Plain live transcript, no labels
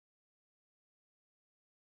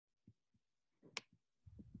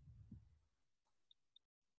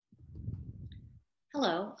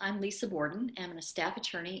Hello, I'm Lisa Borden. I'm a staff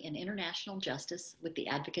attorney in international justice with the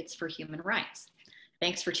Advocates for Human Rights.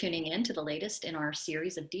 Thanks for tuning in to the latest in our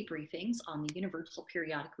series of debriefings on the Universal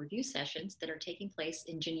Periodic Review sessions that are taking place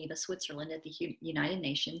in Geneva, Switzerland at the United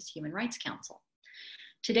Nations Human Rights Council.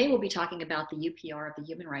 Today we'll be talking about the UPR of the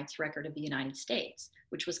Human Rights Record of the United States,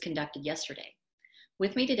 which was conducted yesterday.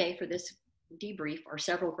 With me today for this debrief are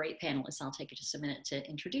several great panelists. I'll take just a minute to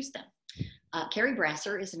introduce them. Carrie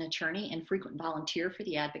Brasser is an attorney and frequent volunteer for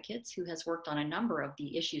the Advocates who has worked on a number of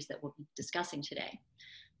the issues that we'll be discussing today.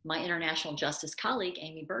 My international justice colleague,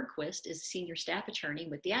 Amy Bergquist, is a senior staff attorney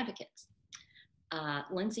with the Advocates.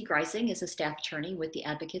 Lindsay Greising is a staff attorney with the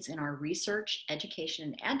Advocates in our Research, Education,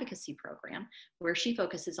 and Advocacy program, where she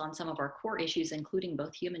focuses on some of our core issues, including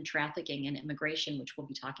both human trafficking and immigration, which we'll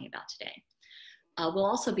be talking about today. We'll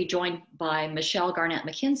also be joined by Michelle Garnett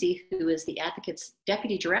McKenzie, who is the Advocates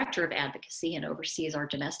Deputy Director of Advocacy and oversees our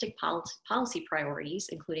domestic policy priorities,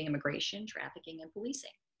 including immigration, trafficking, and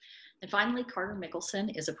policing. And finally, Carter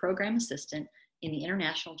Mickelson is a program assistant in the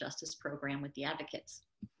International Justice Program with the Advocates.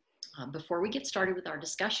 Before we get started with our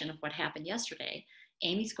discussion of what happened yesterday,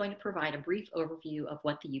 Amy's going to provide a brief overview of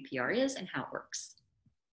what the UPR is and how it works.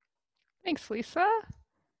 Thanks, Lisa.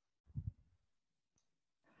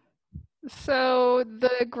 So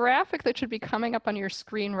the graphic that should be coming up on your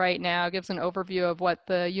screen right now gives an overview of what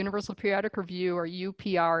the Universal Periodic Review, or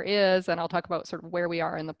UPR, is, and I'll talk about sort of where we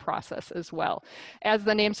are in the process as well. As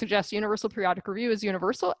the name suggests, Universal Periodic Review is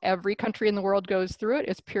universal. Every country in the world goes through it.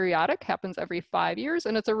 It's periodic, happens every 5 years,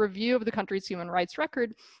 and it's a review of the country's human rights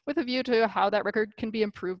record with a view to how that record can be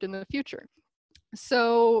improved in the future.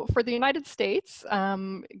 So for the United States,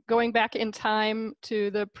 going back in time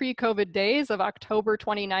to the pre-COVID days of October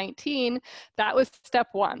 2019, that was step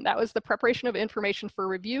one. That was the preparation of information for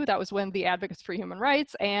review. That was when the Advocates for Human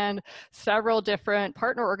Rights and several different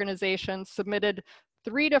partner organizations submitted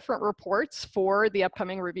 3 different reports for the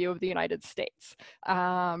upcoming review of the United States.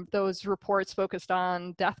 Those reports focused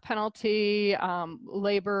on death penalty,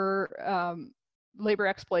 labor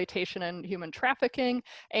exploitation and human trafficking,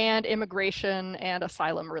 and immigration and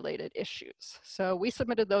asylum related issues. So we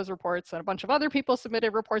submitted those reports, and a bunch of other people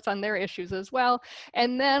submitted reports on their issues as well.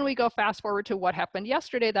 And then we go fast forward to what happened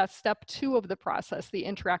yesterday. That's step 2 of the process, the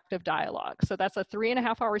interactive dialogue. So that's a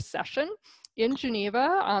 3.5-hour session in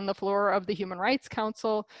Geneva on the floor of the Human Rights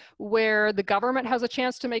Council, where the government has a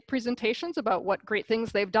chance to make presentations about what great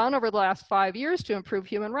things they've done over the last 5 years to improve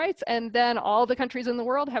human rights. And then all the countries in the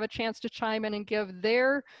world have a chance to chime in and give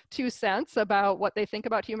their 2 cents about what they think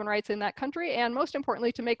about human rights in that country, and most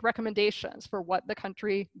importantly, to make recommendations for what the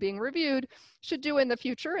country being reviewed should do in the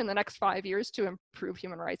future in the next 5 years to improve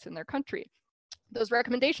human rights in their country. Those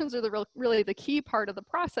recommendations are really the key part of the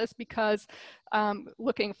process, because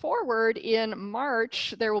looking forward in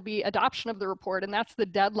March, there will be adoption of the report, and that's the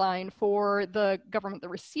deadline for the government that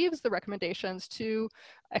receives the recommendations to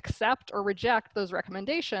accept or reject those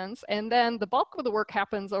recommendations. And then the bulk of the work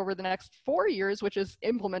happens over the next 4 years, which is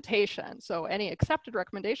implementation. So any accepted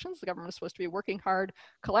recommendations, the government is supposed to be working hard,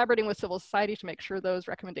 collaborating with civil society to make sure those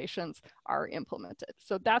recommendations are implemented.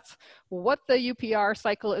 So that's what the UPR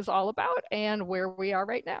cycle is all about and where we are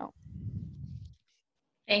right now.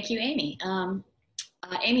 Thank you, Amy.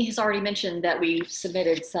 Amy has already mentioned that we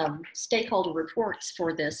submitted some stakeholder reports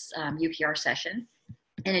for this UPR session.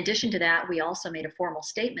 In addition to that, we also made a formal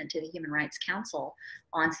statement to the Human Rights Council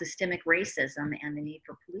on systemic racism and the need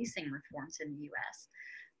for policing reforms in the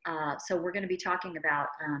US. So we're going to be talking about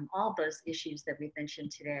all those issues that we've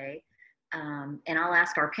mentioned today. And I'll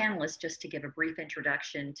ask our panelists just to give a brief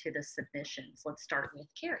introduction to the submissions. Let's start with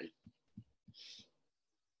Carrie.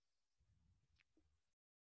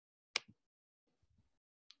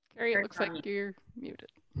 Carrie, it looks like you're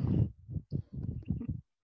muted.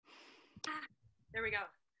 There we go.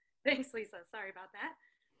 Thanks, Lisa. Sorry about that.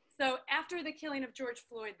 So after the killing of George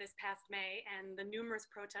Floyd this past May and the numerous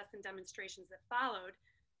protests and demonstrations that followed,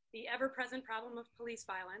 the ever-present problem of police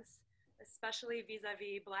violence, especially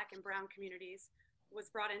vis-a-vis Black and Brown communities,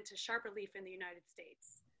 was brought into sharp relief in the United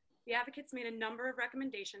States. The Advocates made a number of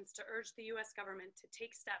recommendations to urge the US government to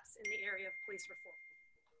take steps in the area of police reform.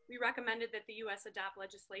 We recommended that the US adopt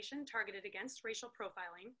legislation targeted against racial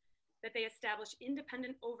profiling, that they establish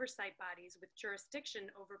independent oversight bodies with jurisdiction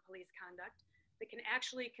over police conduct that can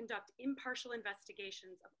actually conduct impartial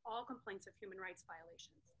investigations of all complaints of human rights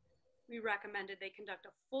violations. We recommended they conduct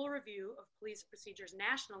a full review of police procedures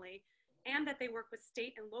nationally, and that they work with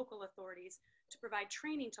state and local authorities to provide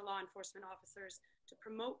training to law enforcement officers to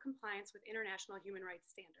promote compliance with international human rights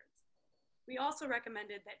standards. We also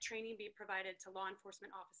recommended that training be provided to law enforcement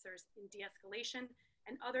officers in de-escalation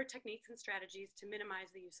and other techniques and strategies to minimize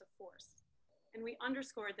the use of force. and we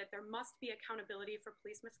underscored that there must be accountability for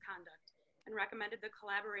police misconduct and recommended the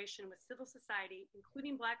collaboration with civil society,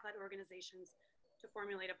 including Black-led organizations, to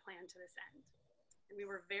formulate a plan to this end. And we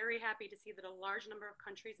were very happy to see that a large number of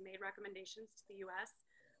countries made recommendations to the US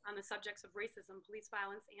on the subjects of racism, police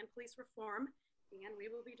violence, and police reform, and we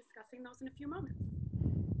will be discussing those in a few moments.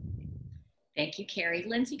 Thank you, Carrie.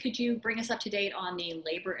 Lindsay, could you bring us up to date on the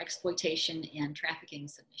labor exploitation and trafficking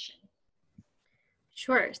submission?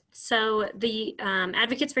 Sure. So the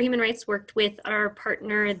Advocates for Human Rights worked with our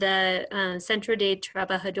partner, the Centro de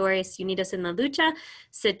Trabajadores Unidos en la Lucha,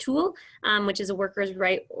 CETUL, which is a workers'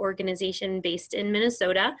 rights organization based in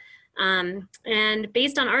Minnesota. And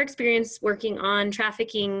based on our experience working on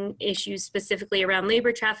trafficking issues, specifically around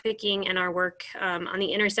labor trafficking, and our work on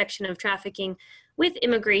the intersection of trafficking with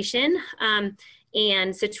immigration, and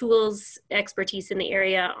CETUL's expertise in the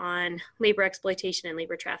area on labor exploitation and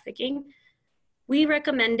labor trafficking, we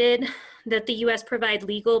recommended that the U.S. provide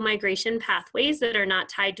legal migration pathways that are not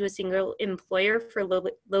tied to a single employer for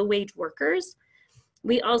low-wage workers.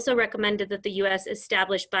 We also recommended that the U.S.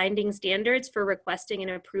 establish binding standards for requesting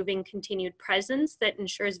and approving continued presence that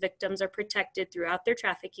ensures victims are protected throughout their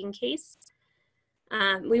trafficking case.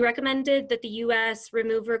 We recommended that the U.S.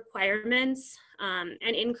 remove requirements and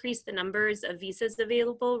increase the numbers of visas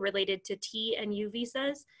available related to T and U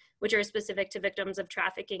visas, which are specific to victims of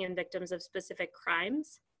trafficking and victims of specific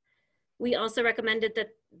crimes. We also recommended that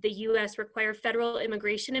the U.S. require federal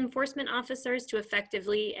immigration enforcement officers to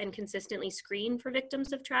effectively and consistently screen for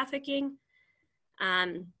victims of trafficking.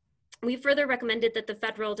 We further recommended that the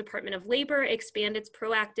Federal Department of Labor expand its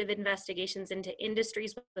proactive investigations into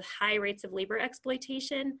industries with high rates of labor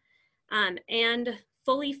exploitation, and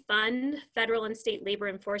fully fund federal and state labor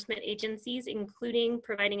enforcement agencies, including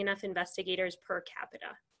providing enough investigators per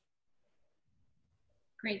capita.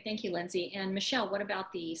 Great, thank you, Lindsay. And Michelle, what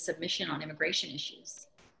about the submission on immigration issues?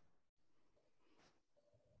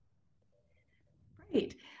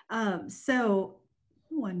 Great. So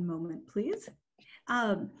one moment, please.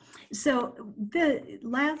 So the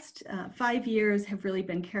last 5 years have really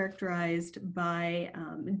been characterized by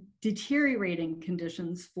deteriorating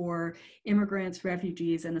conditions for immigrants,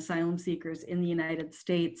 refugees, and asylum seekers in the United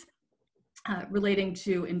States, relating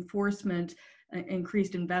to enforcement,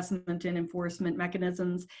 increased investment in enforcement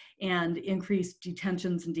mechanisms, and increased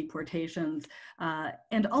detentions and deportations,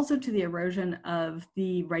 and also to the erosion of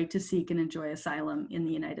the right to seek and enjoy asylum in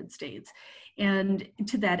the United States. And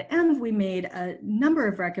to that end, we made a number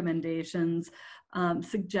of recommendations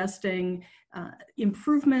suggesting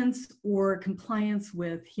improvements or compliance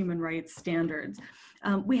with human rights standards.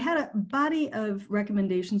 We had a body of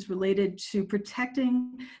recommendations related to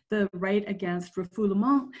protecting the right against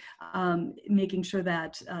refoulement, making sure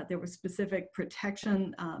that there was specific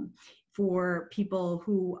protection for people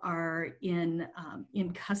who are in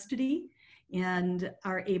custody and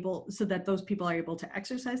are able, so that those people are able to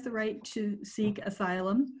exercise the right to seek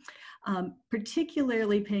asylum,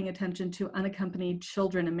 particularly paying attention to unaccompanied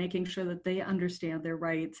children and making sure that they understand their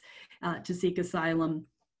rights to seek asylum,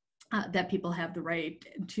 that people have the right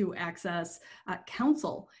to access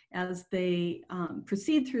counsel as they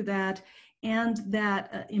proceed through that, and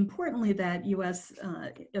that importantly that U.S.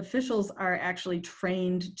 Officials are actually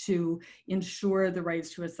trained to ensure the rights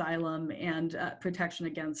to asylum and protection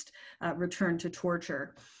against return to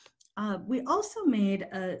torture. We also made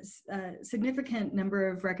a significant number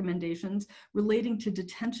of recommendations relating to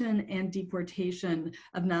detention and deportation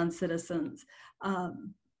of non-citizens.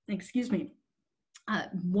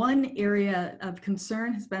 One area of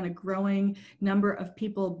concern has been a growing number of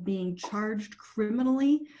people being charged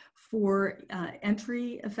criminally for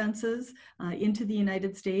entry offenses into the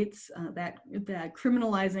United States, that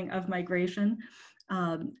criminalizing of migration.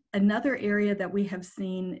 Another area that we have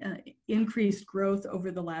seen increased growth over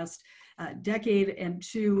the last decade and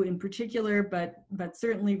two in particular, but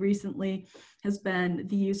certainly recently, has been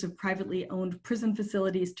the use of privately owned prison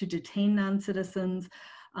facilities to detain non-citizens.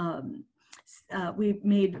 We've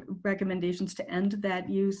made recommendations to end that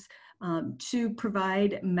use, to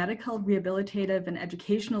provide medical, rehabilitative, and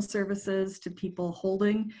educational services to people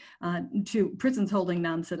holding, to prisons holding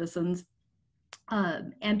non-citizens,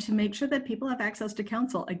 and to make sure that people have access to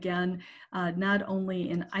counsel, again, not only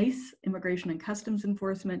in ICE, Immigration and Customs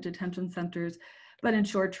Enforcement detention centers, but in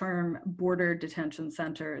short-term border detention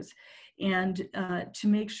centers, and to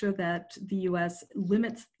make sure that the U.S.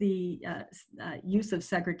 limits the use of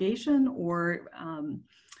segregation or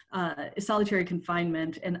solitary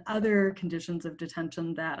confinement and other conditions of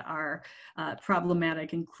detention that are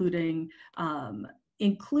problematic, including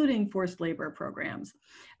including forced labor programs.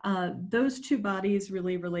 Those two bodies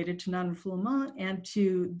really related to non-refoulement and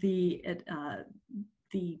to the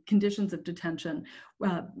conditions of detention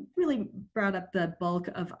really brought up the bulk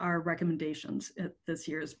of our recommendations at this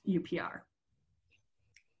year's UPR.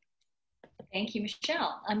 Thank you,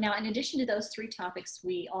 Michelle. Now, in addition to those three topics,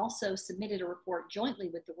 we also submitted a report jointly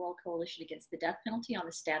with the World Coalition Against the Death Penalty on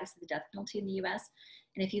the status of the death penalty in the U.S.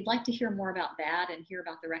 And if you'd like to hear more about that and hear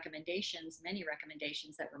about the recommendations, many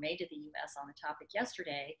recommendations that were made to the U.S. on the topic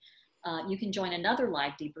yesterday, you can join another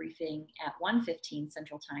live debriefing at 1:15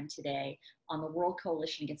 Central Time today on the World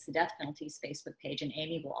Coalition Against the Death Penalty's Facebook page, and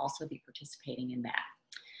Amy will also be participating in that.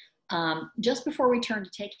 Just before we turn to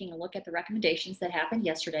taking a look at the recommendations that happened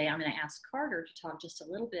yesterday, I'm going to ask Carter to talk just a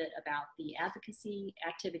little bit about the advocacy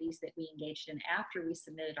activities that we engaged in after we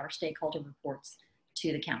submitted our stakeholder reports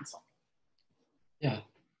to the Council. Yeah,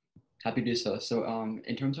 happy to do so. So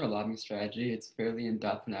in terms of our lobbying strategy, it's fairly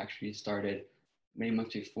in-depth and actually started many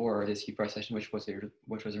months before this UPR session, which was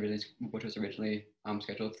originally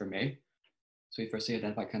scheduled for May. So we firstly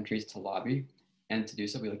identified countries to lobby. And to do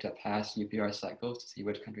so, we looked at past UPR cycles to see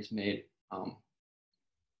which countries made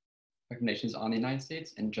recommendations on the United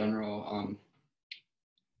States in general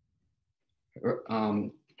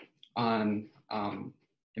on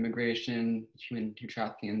immigration, human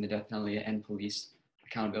trafficking, and the death penalty, and police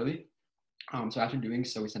accountability. So after doing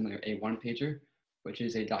so, we sent a one-pager, which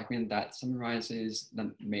is a document that summarizes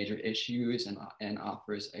the major issues and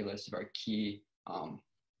offers a list of our key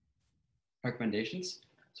recommendations.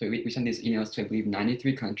 So we send these emails to, I believe,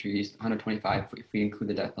 93 countries, 125 if we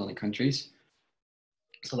include the death penalty countries.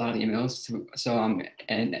 It's a lot of emails.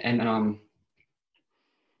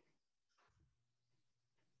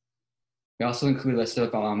 We also include a list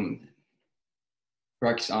of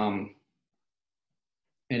Rex at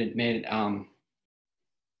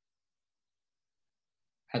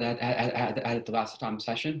the last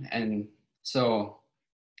session, and so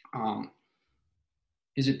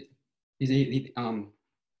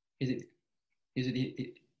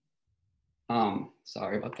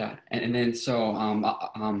sorry about that. And then so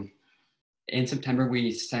in September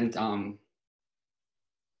we sent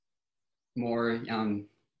more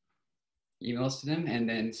emails to them, and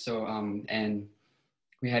then so and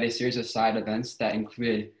we had a series of side events that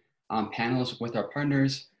included panels with our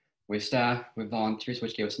partners, with staff, with volunteers,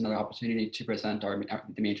 which gave us another opportunity to present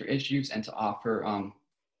the major issues and to offer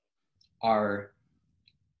our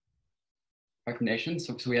recommendations.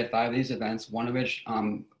 So we had 5 of these events, one of which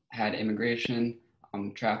had immigration,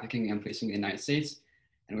 trafficking, and policing in the United States.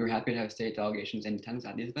 And we were happy to have state delegations in attendance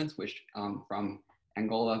at these events, which from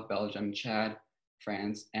Angola, Belgium, Chad,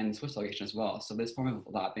 France, and Swiss delegation as well. So this form of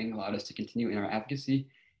lobbying allowed us to continue in our advocacy,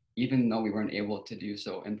 even though we weren't able to do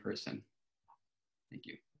so in person. Thank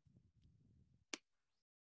you.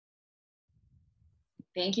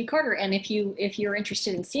 Thank you, Carter. And if you're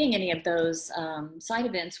interested in seeing any of those side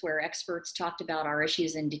events where experts talked about our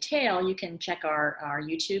issues in detail, you can check our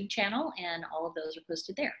YouTube channel, and all of those are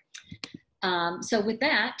posted there. So with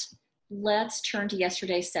that, let's turn to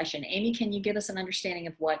yesterday's session. Amy, can you give us an understanding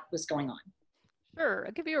of what was going on? Sure,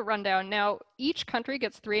 I'll give you a rundown. Now, each country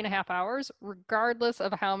gets 3.5 hours, regardless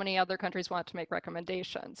of how many other countries want to make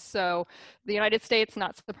recommendations. So the United States,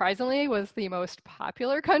 not surprisingly, was the most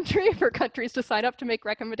popular country for countries to sign up to make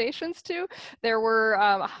recommendations to. There were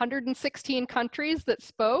 116 countries that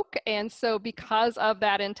spoke. And so because of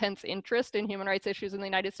that intense interest in human rights issues in the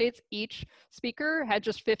United States, each speaker had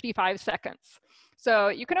just 55 seconds. So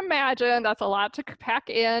you can imagine that's a lot to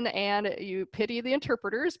pack in, and you pity the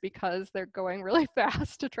interpreters because they're going really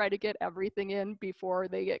fast to try to get everything in before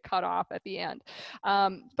they get cut off at the end.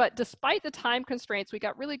 But despite the time constraints, we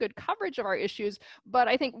got really good coverage of our issues. But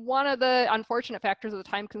I think one of the unfortunate factors of the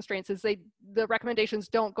time constraints is the recommendations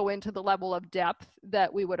don't go into the level of depth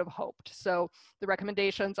that we would have hoped. So the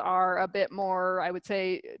recommendations are a bit more, I would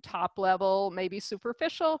say, top level, maybe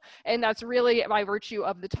superficial. And that's really by virtue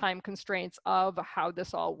of the time constraints of how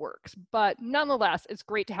this all works. But nonetheless, it's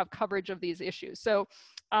great to have coverage of these issues. So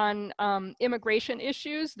on immigration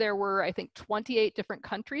issues, there were, I think, 28 different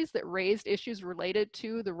countries that raised issues related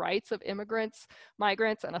to the rights of immigrants,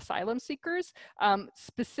 migrants, and asylum seekers.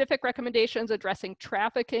 Specific recommendations addressing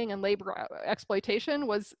trafficking and labor exploitation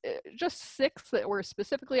was just 6 that were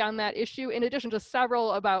specifically on that issue, in addition to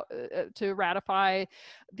several about to ratify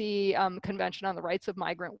the Convention on the Rights of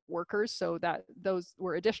Migrant Workers. So that those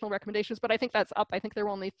were additional recommendations, but I think that's up. I think there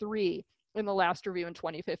were only 3 in the last review in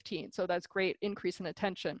 2015. So that's great increase in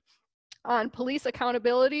attention. On police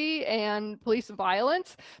accountability and police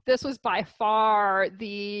violence, this was by far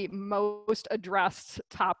the most addressed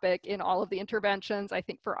topic in all of the interventions, I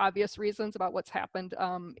think for obvious reasons about what's happened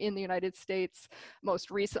in the United States.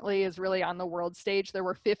 Most recently is really on the world stage. There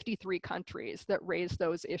were 53 countries that raised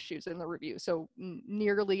those issues in the review. So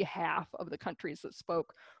nearly half of the countries that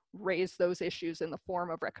spoke raise those issues in the form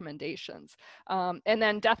of recommendations. And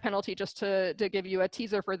then death penalty, just to give you a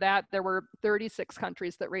teaser for that, there were 36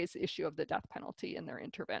 countries that raised the issue of the death penalty in their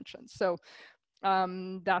interventions. So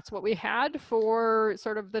that's what we had for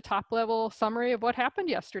sort of the top level summary of what happened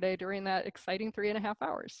yesterday during that exciting 3.5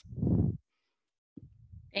 hours.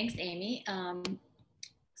 Thanks, Amy.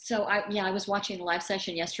 So I was watching the live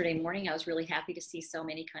session yesterday morning. I was really happy to see so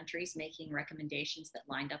many countries making recommendations that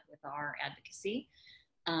lined up with our advocacy.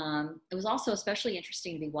 It was also especially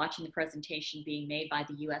interesting to be watching the presentation being made by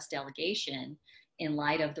the US delegation in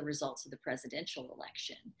light of the results of the presidential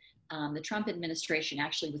election. The Trump administration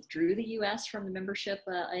actually withdrew the US from the membership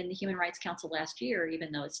in the Human Rights Council last year,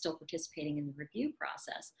 even though it's still participating in the review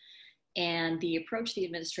process. And the approach the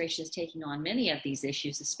administration is taking on many of these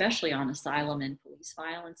issues, especially on asylum and police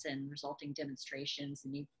violence and resulting demonstrations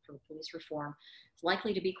and need for police reform, is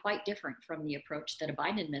likely to be quite different from the approach that a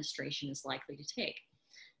Biden administration is likely to take.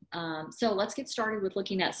 So let's get started with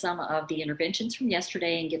looking at some of the interventions from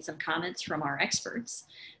yesterday and get some comments from our experts.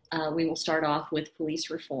 We will start off with police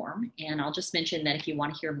reform, and I'll just mention that if you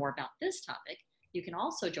want to hear more about this topic, you can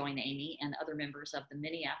also join Amy and other members of the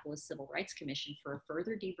Minneapolis Civil Rights Commission for a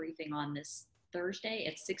further debriefing on this Thursday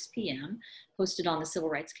at 6 p.m., posted on the Civil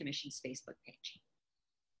Rights Commission's Facebook page.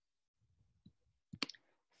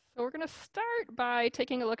 So we're going to start by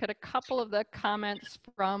taking a look at a couple of the comments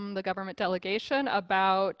from the government delegation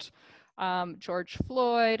about George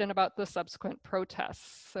Floyd and about the subsequent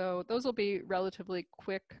protests. So those will be relatively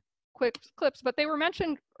quick clips, but they were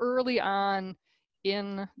mentioned early on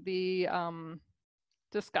in the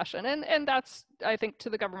discussion. And that's, I think, to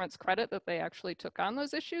the government's credit that they actually took on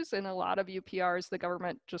those issues. In a lot of UPRs, the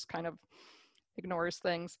government just kind of ignores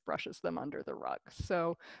things, brushes them under the rug.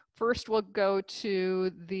 So first we'll go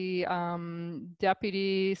to the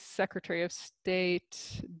Deputy Secretary of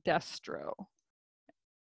State, Destro.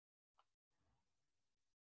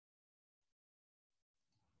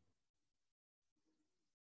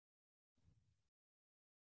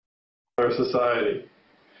 Our society.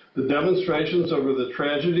 The demonstrations over the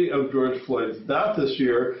tragedy of George Floyd's death this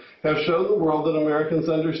year have shown the world that Americans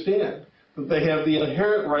understand that they have the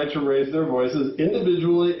inherent right to raise their voices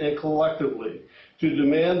individually and collectively to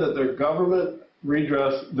demand that their government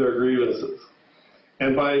redress their grievances.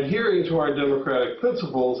 And by adhering to our democratic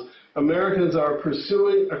principles, Americans are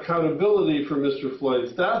pursuing accountability for Mr.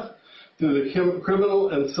 Floyd's death through the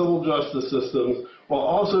criminal and civil justice systems, while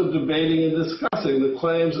also debating and discussing the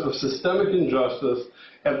claims of systemic injustice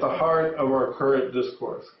at the heart of our current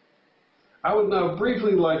discourse. I would now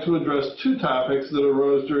briefly like to address two topics that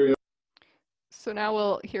arose during. So now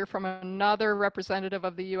we'll hear from another representative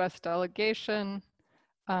of the US delegation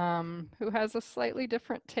who has a slightly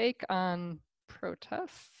different take on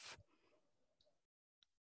protests,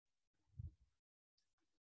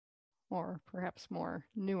 or perhaps more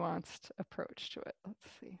nuanced approach to it. Let's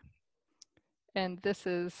see. And this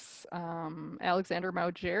is Alexander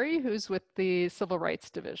Maugeri, who's with the Civil Rights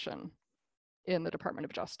Division in the Department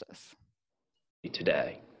of Justice.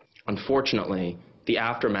 Today, unfortunately, the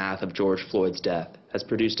aftermath of George Floyd's death has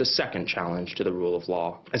produced a second challenge to the rule of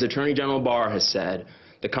law. As Attorney General Barr has said,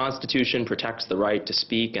 the Constitution protects the right to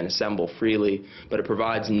speak and assemble freely, but it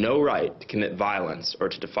provides no right to commit violence or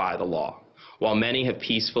to defy the law. While many have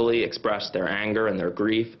peacefully expressed their anger and their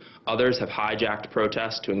grief, others have hijacked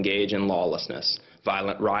protests to engage in lawlessness,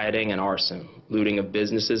 violent rioting and arson, looting of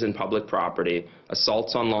businesses and public property,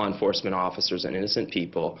 assaults on law enforcement officers and innocent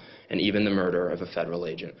people, and even the murder of a federal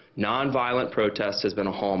agent. Nonviolent protest has been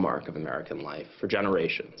a hallmark of American life for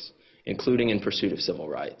generations, including in pursuit of civil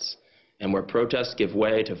rights. And where protests give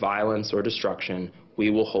way to violence or destruction,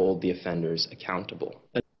 we will hold the offenders accountable.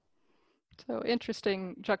 So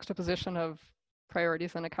interesting juxtaposition of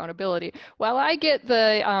priorities and accountability. While I get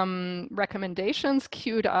the recommendations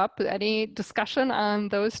queued up, any discussion on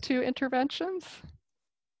those two interventions?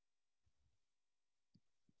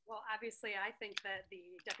 Well, obviously, I think that the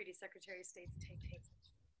Deputy Secretary of State's take is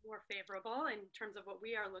more favorable in terms of what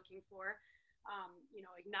we are looking for.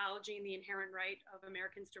 Acknowledging the inherent right of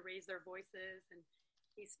Americans to raise their voices. And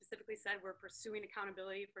he specifically said we're pursuing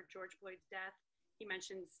accountability for George Floyd's death. He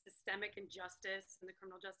mentioned systemic injustice in the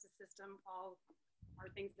criminal justice system. All are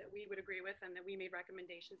things that we would agree with and that we made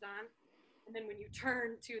recommendations on. And then when you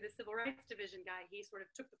turn to the Civil Rights Division guy, he sort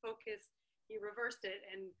of took the focus, he reversed it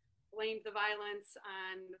and blamed the violence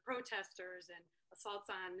on the protesters and assaults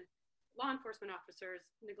on law enforcement officers,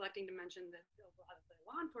 neglecting to mention that a lot of the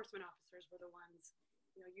law enforcement officers were the ones,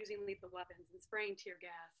 using lethal weapons and spraying tear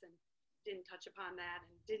gas, and didn't touch upon that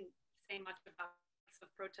and didn't say much about of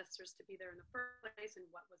protesters to be there in the first place and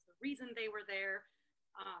what was the reason they were there.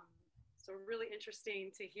 So really interesting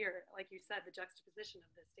to hear, like you said, the juxtaposition of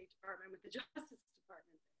the State Department with the Justice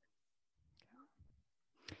Department.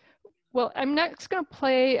 Well, I'm next going to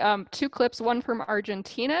play 2 clips, one from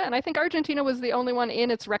Argentina. And I think Argentina was the only one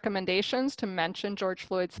in its recommendations to mention George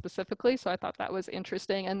Floyd specifically. So I thought that was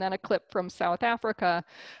interesting. And then a clip from South Africa,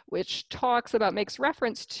 which makes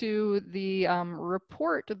reference to the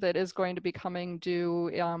report that is going to be coming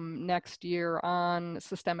due next year on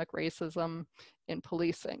systemic racism in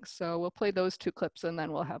policing. So we'll play those 2 clips and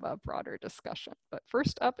then we'll have a broader discussion. But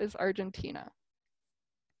first up is Argentina.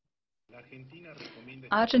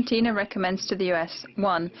 Argentina recommends to the US,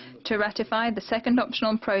 1, to ratify the second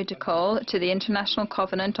optional protocol to the International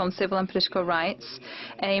Covenant on Civil and Political Rights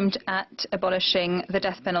aimed at abolishing the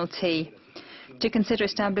death penalty, to consider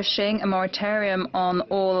establishing a moratorium on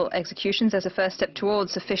all executions as a first step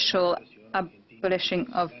towards official abolishing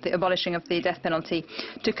of the death penalty,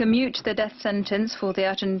 to commute the death sentence for the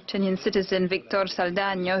Argentinian citizen Victor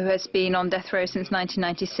Saldaño, who has been on death row since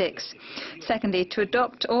 1996. Secondly, to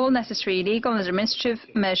adopt all necessary legal and administrative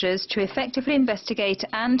measures to effectively investigate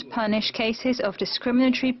and punish cases of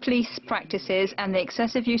discriminatory police practices and the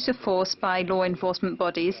excessive use of force by law enforcement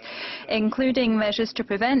bodies, including measures to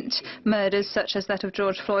prevent murders such as that of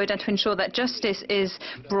George Floyd and to ensure that justice is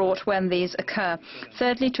brought when these occur.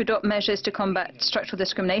 Thirdly, to adopt measures to combat structural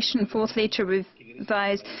discrimination. Fourthly, to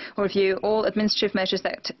revise or review all administrative measures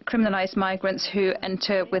that criminalize migrants who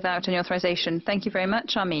enter without any authorization. Thank you very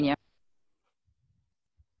much. Armenia.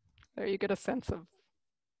 There you get a sense of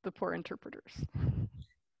the poor interpreters.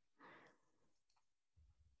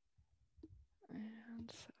 And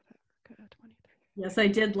South Africa, 23. Yes, I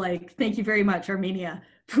did thank you very much, Armenia.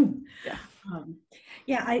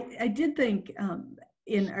 Yeah. I did think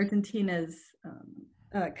in Argentina's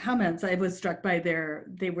comments, I was struck by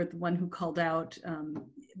they were the one who called out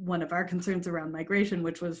one of our concerns around migration,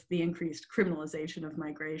 which was the increased criminalization of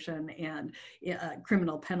migration and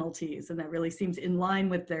criminal penalties. And that really seems in line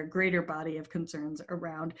with their greater body of concerns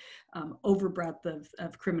around overbreadth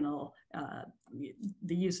of criminal,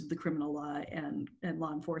 the use of the criminal law and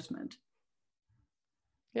law enforcement.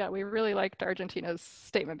 Yeah, we really liked Argentina's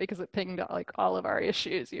statement because it pinged all of our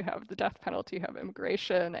issues. You have the death penalty, you have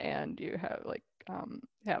immigration, and you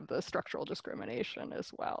have the structural discrimination as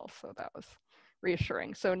well. So that was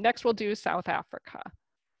reassuring. So next we'll do South Africa.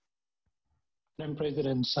 Madam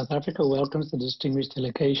President, South Africa welcomes the distinguished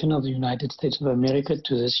delegation of the United States of America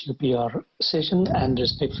to this UPR session and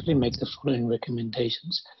respectfully make the following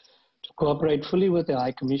recommendations. To cooperate fully with the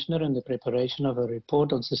High Commissioner in the preparation of a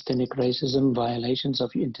report on systemic racism, violations of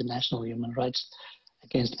international human rights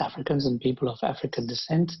against Africans and people of African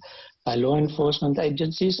descent by law enforcement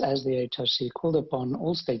agencies, as the HRC called upon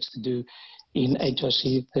all states to do in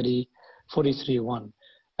HRC 43.1.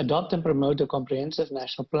 Adopt and promote a comprehensive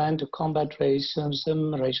national plan to combat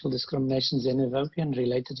racism, racial discrimination, xenophobia, and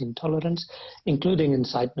related intolerance, including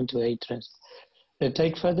incitement to hatred.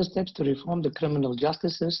 Take further steps to reform the criminal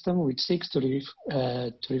justice system, which seeks to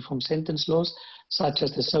reform sentence laws, such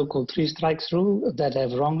as the so-called 3 strikes rule that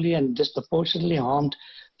have wrongly and disproportionately harmed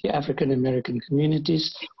the African American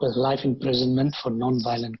communities with life imprisonment for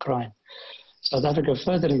non-violent crime. South Africa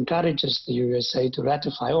further encourages the USA to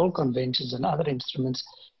ratify all conventions and other instruments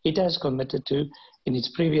it has committed to in its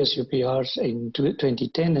previous UPRs in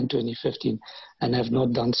 2010 and 2015 and have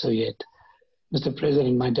not done so yet. Mr.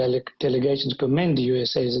 President, my delegations commend the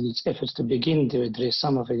USA in its efforts to begin to address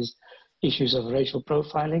some of its issues of racial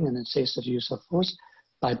profiling and excessive use of force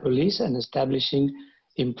by police and establishing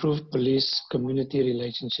improved police-community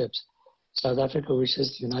relationships. South Africa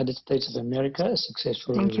wishes the United States of America a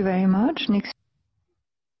successful Thank you very much. Next.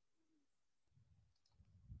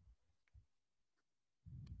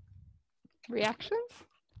 Reactions?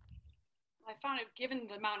 I found it, given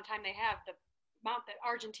the amount of time they have, the amount that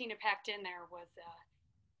Argentina packed in there was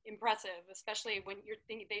impressive, especially when you're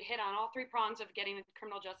thinking they hit on all 3 prongs of getting into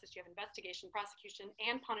criminal justice. You have investigation, prosecution,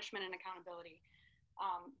 and punishment and accountability.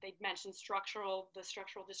 They mentioned the structural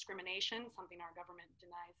discrimination, something our government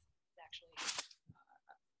denies is actually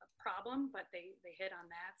a problem, but they hit on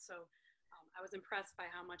that. So I was impressed by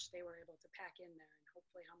how much they were able to pack in there and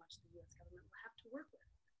hopefully how much the US government will have to work with.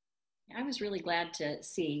 I was really glad to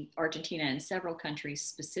see Argentina and several countries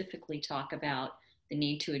specifically talk about the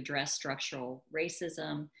need to address structural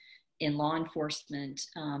racism in law enforcement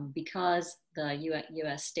because the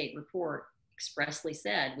U.S. state report expressly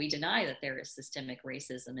said, we deny that there is systemic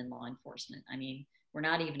racism in law enforcement. I mean, we're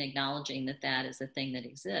not even acknowledging that that is a thing that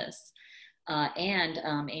exists.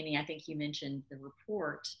 Amy, I think you mentioned the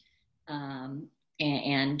report.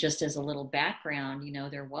 And just as a little background, you know,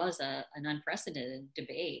 there was an unprecedented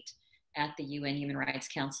debate at the UN Human Rights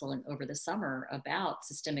Council and over the summer about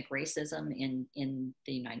systemic racism in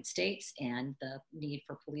the United States and the need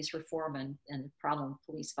for police reform and the problem of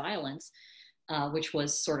police violence, which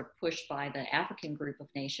was sort of pushed by the African group of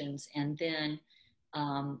nations. And then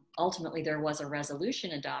ultimately there was a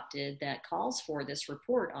resolution adopted that calls for this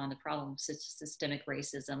report on the problem of systemic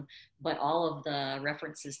racism, but all of the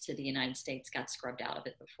references to the United States got scrubbed out of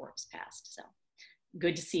it before it was passed. So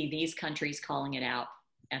good to see these countries calling it out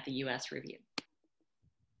at the US review.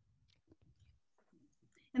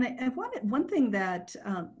 And I wanted, one thing that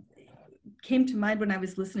came to mind when I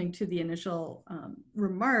was listening to the initial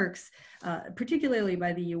remarks, particularly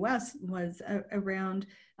by the US, was around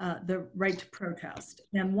the right to protest.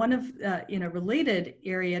 And one of, in a related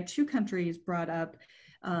area, two countries brought up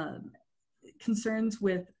concerns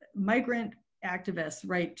with migrant activists'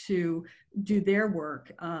 right to do their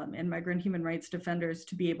work and migrant human rights defenders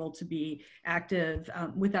to be able to be active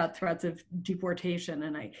without threats of deportation.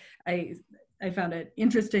 And I found it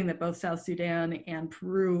interesting that both South Sudan and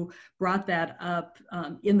Peru brought that up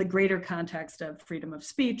in the greater context of freedom of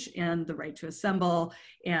speech and the right to assemble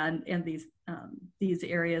and these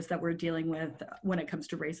areas that we're dealing with when it comes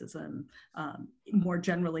to racism more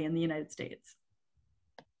generally in the United States.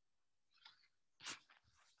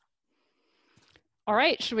 All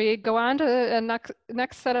right, should we go on to the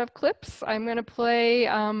next set of clips? I'm going to play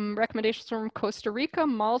recommendations from Costa Rica,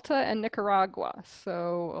 Malta, and Nicaragua.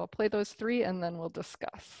 So I'll play those three and then we'll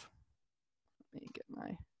discuss. Let me get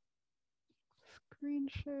my screen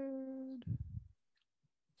shared.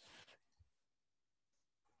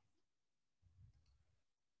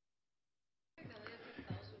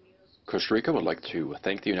 Costa Rica would like to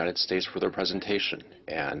thank the United States for their presentation,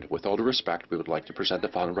 and with all due respect, we would like to present the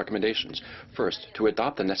following recommendations. First, to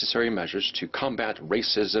adopt the necessary measures to combat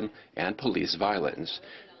racism and police violence.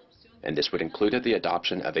 And this would include the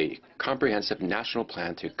adoption of a comprehensive national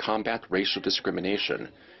plan to combat racial discrimination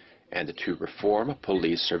and to reform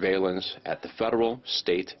police surveillance at the federal,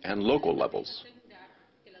 state, and local levels.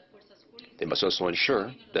 They must also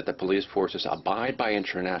ensure that the police forces abide by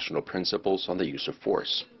international principles on the use of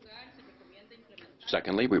force.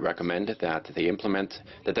 Secondly, we recommend that they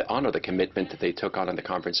honor the commitment that they took on in the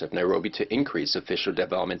Conference of Nairobi to increase official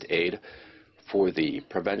development aid for the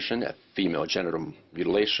prevention of female genital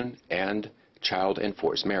mutilation and child and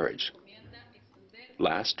forced marriage.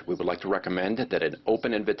 Last, we would like to recommend that an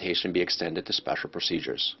open invitation be extended to special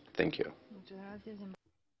procedures. Thank you.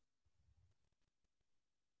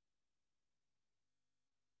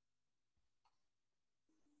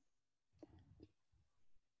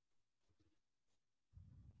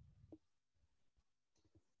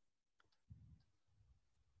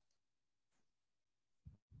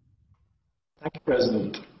 Thank you,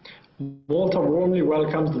 President. Malta warmly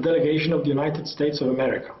welcomes the delegation of the United States of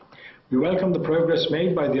America. We welcome the progress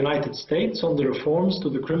made by the United States on the reforms to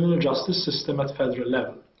the criminal justice system at federal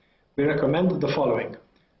level. We recommend the following.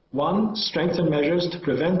 1. Strengthen measures to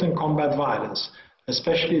prevent and combat violence,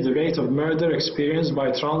 especially the rate of murder experienced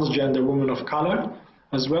by transgender women of color,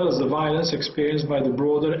 as well as the violence experienced by the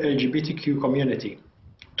broader LGBTQ community.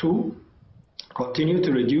 2. Continue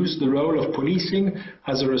to reduce the role of policing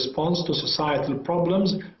as a response to societal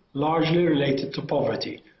problems largely related to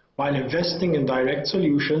poverty, while investing in direct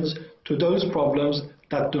solutions to those problems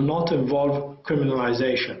that do not involve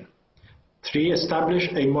criminalization. 3. Establish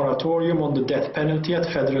a moratorium on the death penalty at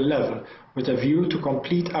federal level with a view to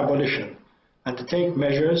complete abolition, and to take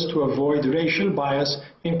measures to avoid racial bias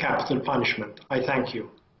in capital punishment. I thank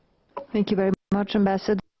you. Thank you very much,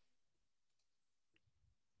 Ambassador.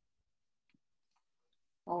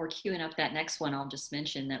 While we're queuing up that next one, I'll just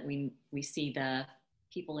mention that we see the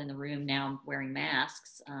people in the room now wearing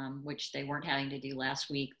masks, which they weren't having to do last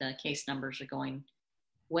week. The case numbers are going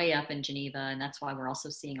way up in Geneva, and that's why we're also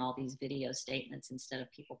seeing all these video statements instead of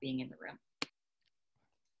people being in the room.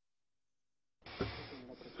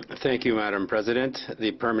 Thank you, Madam President.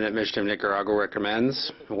 The Permanent Mission of Nicaragua recommends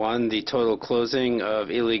 1. The total closing of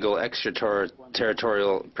illegal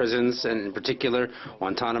extraterritorial prisons, and in particular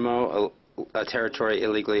Guantanamo, territory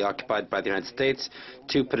illegally occupied by the United States.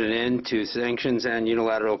 2, put an end to sanctions and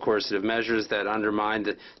unilateral coercive measures that undermine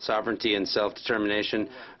the sovereignty and self-determination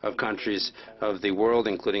of countries of the world,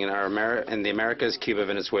 including in the Americas, Cuba,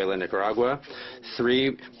 Venezuela, and Nicaragua.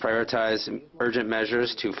 3, prioritize urgent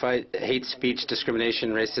measures to fight hate speech,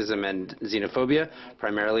 discrimination, racism, and xenophobia,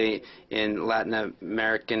 primarily in Latin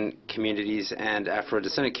American communities and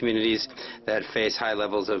Afro-descendant communities that face high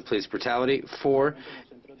levels of police brutality. 4,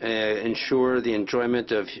 ensure the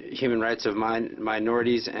enjoyment of human rights of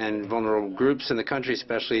minorities and vulnerable groups in the country,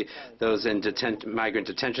 especially those in migrant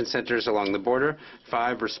detention centers along the border.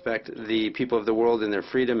 5, respect the people of the world in their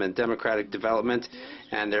freedom and democratic development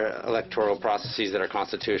and their electoral processes that are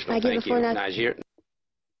constitutional. Thank you. Niger.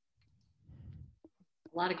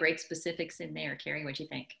 A lot of great specifics in there. Carrie, what'd you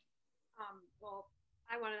think? Well,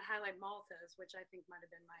 I wanted to highlight Malta's, which I think might have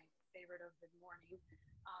been my favorite of the morning.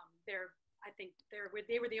 I think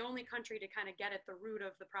they were the only country to kind of get at the root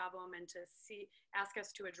of the problem and to ask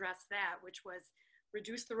us to address that, which was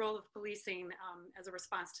reduce the role of policing as a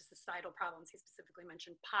response to societal problems. He specifically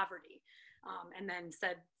mentioned poverty, and then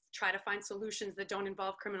said try to find solutions that don't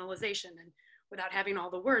involve criminalization. And without having all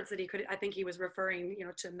the words that he could, I think he was referring,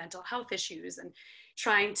 to mental health issues and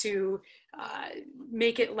trying to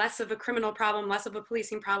make it less of a criminal problem, less of a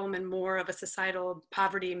policing problem, and more of a societal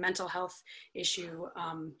poverty, mental health issue.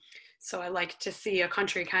 So I like to see a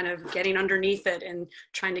country kind of getting underneath it and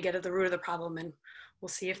trying to get at the root of the problem, and we'll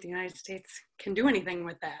see if the United States can do anything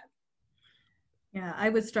with that. Yeah, I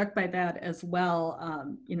was struck by that as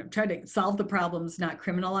well. Try to solve the problems, not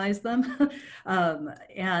criminalize them.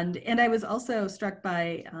 And I was also struck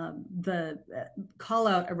by the call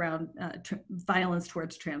out around violence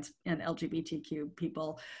towards trans and LGBTQ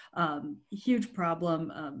people. Huge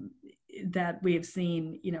problem that we have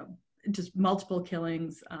seen, just multiple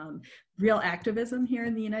killings, real activism here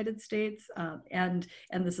in the United States. And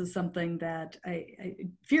this is something that I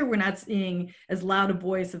fear we're not seeing as loud a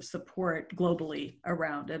voice of support globally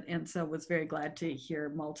around it. And so was very glad to hear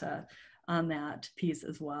Malta on that piece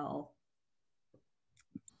as well.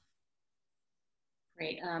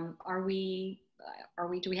 Great.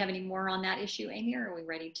 Do we have any more on that issue, Amy, or are we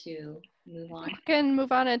ready to move on? We can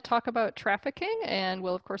move on and talk about trafficking, and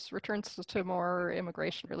we'll of course return to more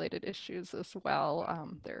immigration-related issues as well.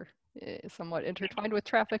 They're somewhat intertwined with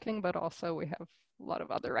trafficking, but also we have a lot of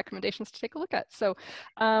other recommendations to take a look at. So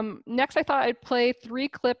next I thought I'd play 3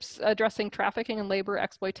 clips addressing trafficking and labor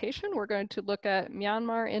exploitation. We're going to look at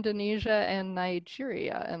Myanmar, Indonesia, and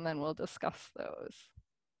Nigeria, and then we'll discuss those.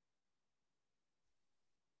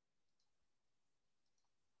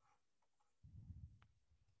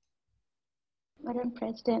 Madam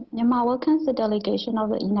President, Myanmar welcomes the delegation of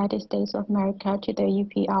the United States of America to the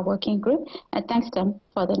UPR working group and thanks them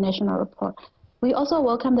for the national report. We also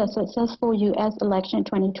welcome the successful U.S. election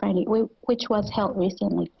 2020, which was held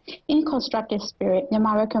recently. In constructive spirit,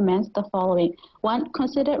 Myanmar recommends the following. 1.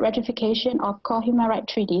 Consider ratification of core human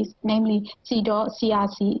rights treaties, namely CEDAW,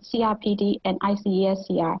 CRC, CRPD, and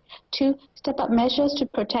ICESCR. 2. Step up measures to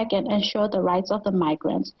protect and ensure the rights of the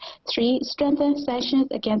migrants. 3. Strengthen sanctions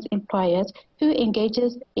against employers who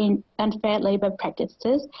engages in unfair labor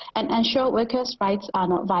practices and ensure workers' rights are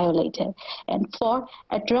not violated. And 4.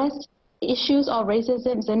 Address issues of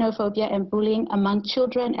racism, xenophobia, and bullying among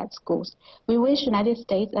children at schools. We wish United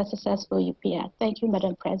States a successful UPR. Thank you,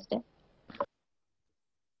 Madam President.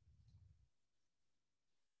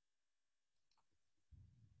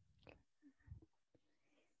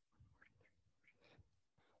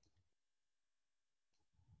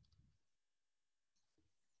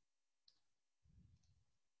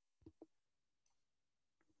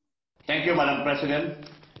 Thank you, Madam President.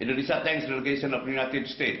 Indonesia thanks the delegation of the United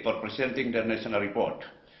States for presenting their national report.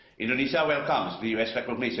 Indonesia welcomes the U.S.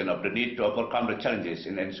 recognition of the need to overcome the challenges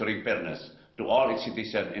in ensuring fairness to all its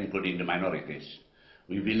citizens, including the minorities.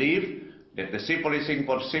 We believe that the Safe Policing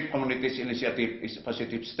for Safe Communities initiative is a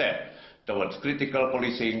positive step towards critical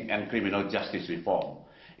policing and criminal justice reform.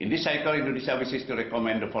 In this cycle, Indonesia wishes to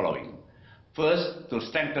recommend the following. First, to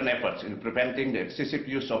strengthen efforts in preventing the excessive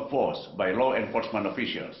use of force by law enforcement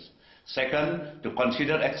officials. Second, to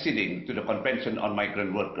consider acceding to the Convention on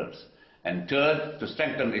Migrant Workers. And third, to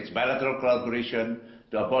strengthen its bilateral collaboration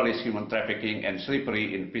to abolish human trafficking and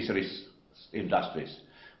slavery in fisheries industries.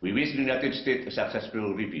 We wish the United States a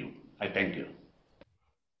successful review. I thank you.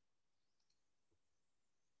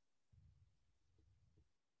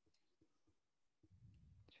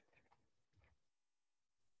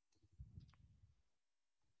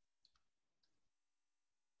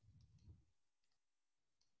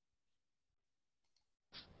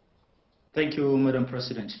 Thank you, Madam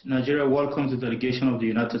President. Nigeria welcomes the delegation of the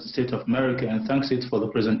United States of America and thanks it for the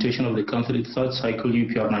presentation of the country's third cycle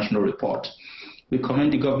UPR national report. We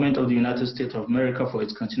commend the government of the United States of America for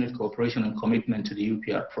its continued cooperation and commitment to the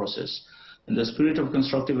UPR process. In the spirit of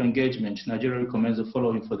constructive engagement, Nigeria recommends the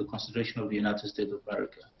following for the consideration of the United States of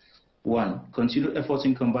America. 1. Continue efforts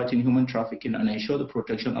in combating human trafficking and ensure the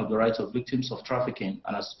protection of the rights of victims of trafficking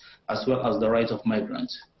and as well as the rights of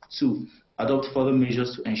migrants. 2. Adopt further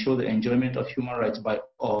measures to ensure the enjoyment of human rights by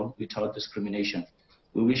all without discrimination.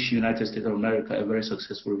 We wish the United States of America a very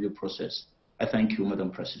successful review process. I thank you, Madam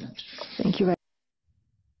President. Thank you.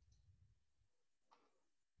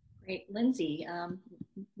 Great. Lindsay,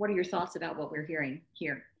 what are your thoughts about what we're hearing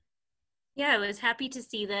here? Yeah, I was happy to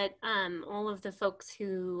see that all of the folks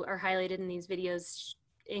who are highlighted in these videos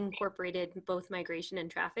incorporated both migration and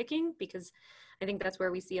trafficking, because I think that's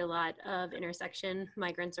where we see a lot of intersection.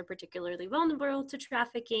 Migrants are particularly vulnerable to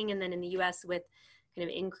trafficking, and then in the US with kind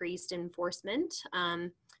of increased enforcement.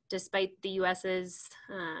 Despite the US's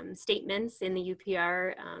statements in the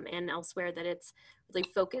UPR and elsewhere that it's really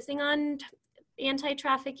focusing on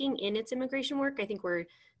anti-trafficking in its immigration work, I think we're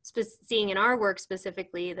seeing in our work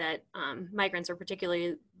specifically that migrants are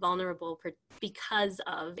particularly vulnerable because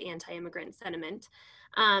of anti-immigrant sentiment.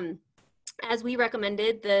 As we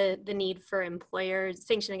recommended, the need for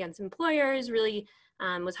sanction against employers really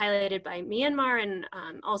was highlighted by Myanmar, and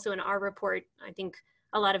also in our report, I think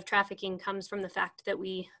a lot of trafficking comes from the fact that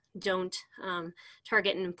we don't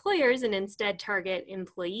target employers and instead target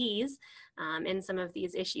employees in some of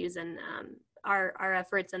these issues. And our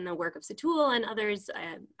efforts and the work of Satul and others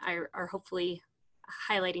are hopefully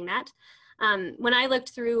highlighting that. When I looked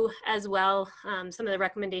through as well some of the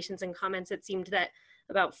recommendations and comments, it seemed that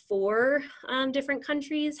about 4 different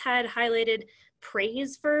countries had highlighted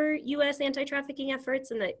praise for US anti-trafficking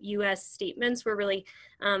efforts, and that US statements were really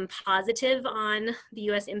positive on the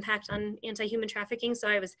US impact on anti-human trafficking. So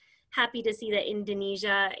I was happy to see that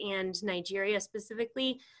Indonesia and Nigeria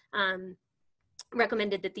specifically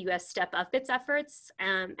recommended that the US step up its efforts,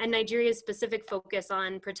 and Nigeria's specific focus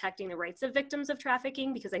on protecting the rights of victims of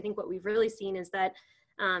trafficking, because I think what we've really seen is that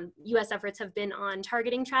US efforts have been on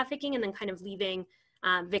targeting trafficking and then kind of leaving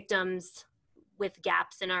victims with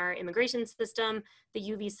gaps in our immigration system. The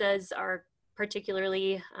U visas are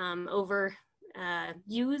particularly overused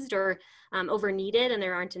or over needed, and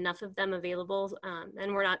there aren't enough of them available,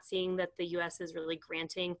 and we're not seeing that the US is really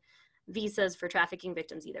granting visas for trafficking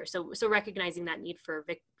victims either. So recognizing that need for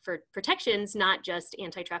protections, not just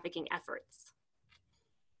anti-trafficking efforts.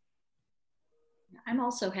 I'm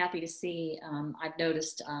also happy to see, I've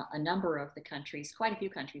noticed a number of the countries, quite a few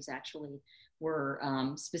countries actually, were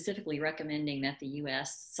specifically recommending that the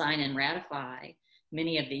US sign and ratify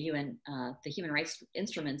many of the UN, the human rights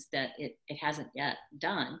instruments that it hasn't yet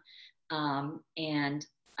done. And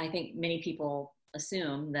I think many people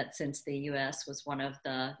assume that since the US was one of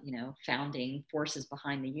the founding forces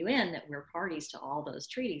behind the UN, that we're parties to all those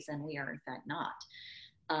treaties, and we are in fact not.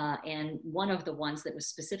 And one of the ones that was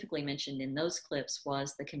specifically mentioned in those clips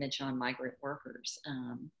was the Convention on Migrant Workers.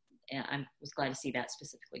 And I was glad to see that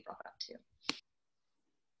specifically brought up too.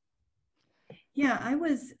 Yeah, I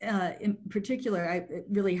was in particular,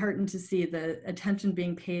 really heartened to see the attention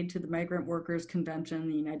being paid to the Migrant Workers Convention.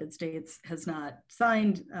 The United States has not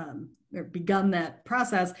signed or begun that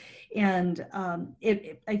process. And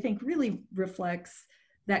I think really reflects,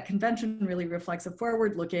 that convention really reflects a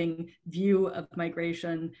forward-looking view of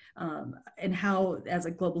migration and how, as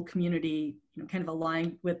a global community, kind of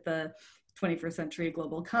aligned with the 21st Century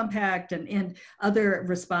Global Compact and other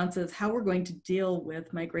responses, how we're going to deal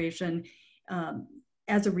with migration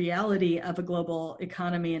as a reality of a global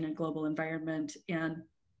economy and a global environment, and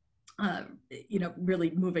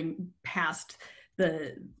really moving past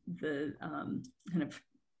the kind of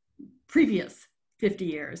previous 50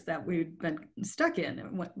 years that we've been stuck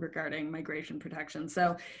in regarding migration protection.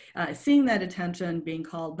 So seeing that attention being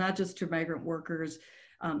called not just to migrant workers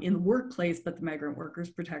in the workplace, but the migrant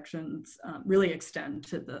workers protections really extend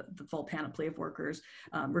to the full panoply of workers,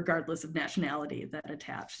 regardless of nationality that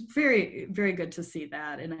attach. Very, very good to see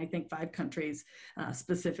that. And I think 5 countries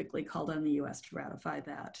specifically called on the US to ratify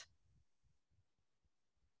that.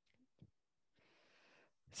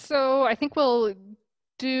 So I think we'll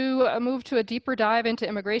do a move to a deeper dive into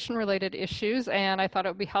immigration related issues, and I thought it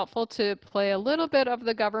would be helpful to play a little bit of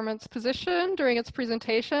the government's position during its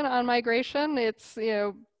presentation on migration. It's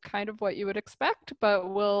kind of what you would expect, but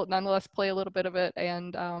we'll nonetheless play a little bit of it,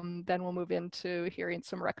 and then we'll move into hearing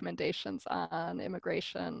some recommendations on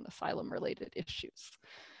immigration, asylum related issues.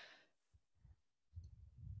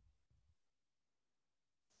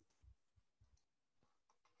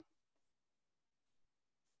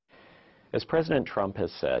 As President Trump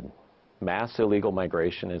has said, mass illegal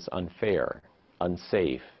migration is unfair,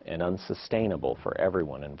 unsafe, and unsustainable for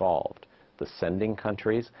everyone involved, the sending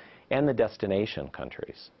countries and the destination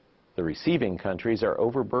countries. The receiving countries are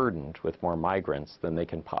overburdened with more migrants than they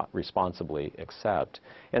can responsibly accept,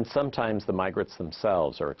 and sometimes the migrants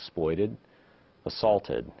themselves are exploited,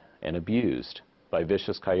 assaulted, and abused by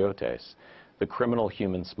vicious coyotes, the criminal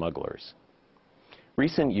human smugglers.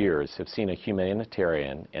 Recent years have seen a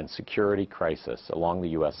humanitarian and security crisis along the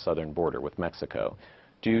U.S. southern border with Mexico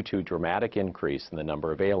due to a dramatic increase in the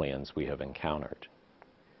number of aliens we have encountered.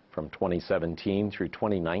 From 2017 through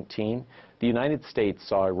 2019, the United States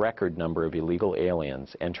saw a record number of illegal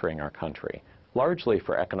aliens entering our country, largely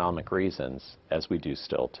for economic reasons, as we do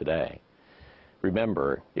still today.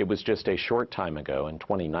 Remember, it was just a short time ago in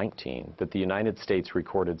 2019 that the United States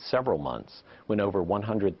recorded several months when over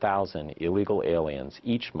 100,000 illegal aliens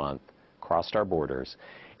each month crossed our borders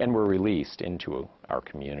and were released into our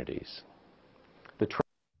communities. The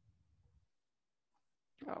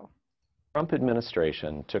Trump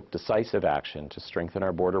administration took decisive action to strengthen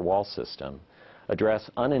our border wall system, address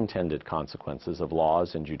unintended consequences of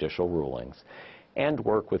laws and judicial rulings, and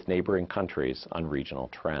work with neighboring countries on regional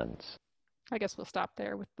trends. I guess we'll stop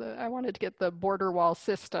there with I wanted to get the border wall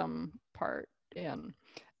system part in.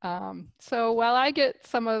 So while I get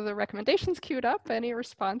some of the recommendations queued up, any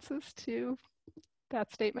responses to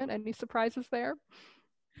that statement? Any surprises there?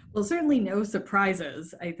 Well, certainly no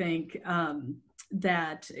surprises. I think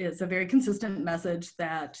that is a very consistent message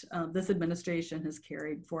that this administration has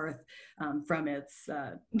carried forth from its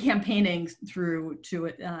campaigning through to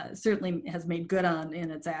it, certainly has made good on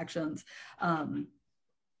in its actions.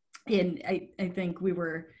 And I think we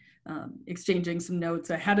were exchanging some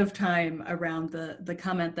notes ahead of time around the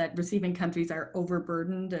comment that receiving countries are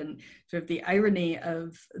overburdened, and sort of the irony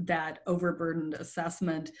of that overburdened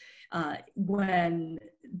assessment when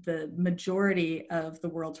the majority of the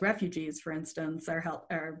world's refugees, for instance,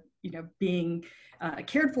 are being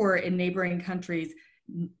cared for in neighboring countries,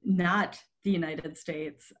 not the United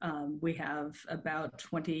States. We have about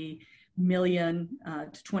 20 million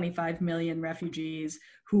to 25 million refugees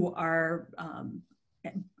who are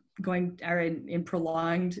in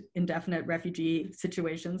prolonged indefinite refugee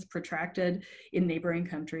situations, protracted in neighboring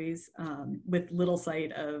countries, with little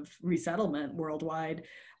sight of resettlement worldwide.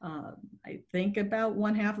 I think about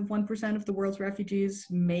 0.5% of the world's refugees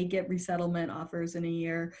may get resettlement offers in a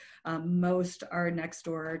year. Most are next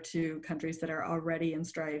door to countries that are already in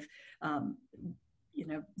strife.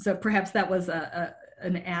 So perhaps that was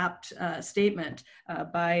an apt statement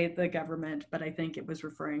by the government, but I think it was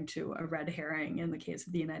referring to a red herring in the case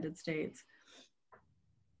of the United States.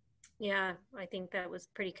 Yeah, I think that was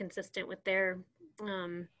pretty consistent with their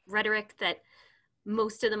rhetoric that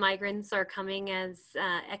most of the migrants are coming as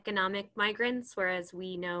economic migrants, whereas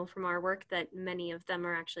we know from our work that many of them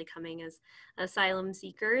are actually coming as asylum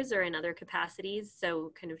seekers or in other capacities.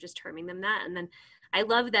 So kind of just terming them that. And then I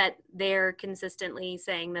love that they're consistently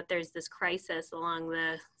saying that there's this crisis along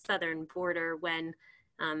the southern border when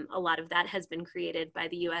a lot of that has been created by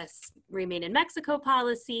the U.S. Remain in Mexico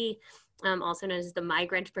policy, also known as the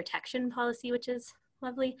migrant protection policy, which is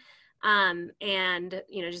lovely. And,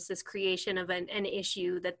 just this creation of an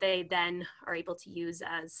issue that they then are able to use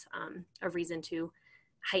as a reason to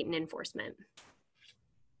heighten enforcement.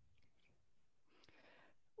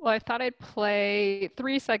 Well, I thought I'd play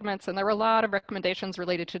 3 segments, and there were a lot of recommendations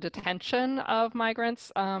related to detention of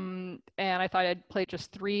migrants. And I thought I'd play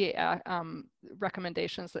just 3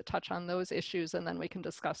 recommendations that touch on those issues, and then we can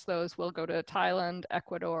discuss those. We'll go to Thailand,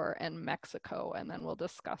 Ecuador, and Mexico, and then we'll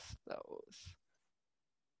discuss those.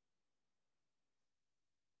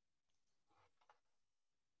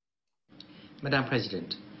 Madam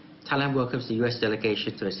President, Thailand welcomes the US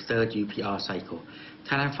delegation to its 3rd UPR cycle.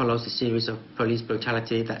 Thailand follows a series of police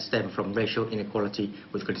brutality that stem from racial inequality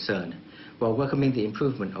with concern. While welcoming the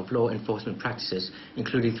improvement of law enforcement practices,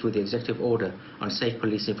 including through the executive order on safe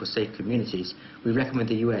policing for safe communities, we recommend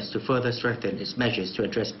the US to further strengthen its measures to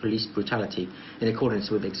address police brutality in accordance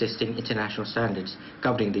with existing international standards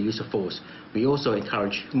governing the use of force. We also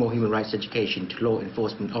encourage more human rights education to law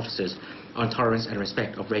enforcement officers on tolerance and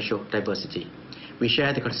respect of racial diversity. We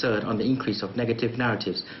share the concern on the increase of negative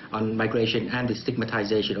narratives on migration and the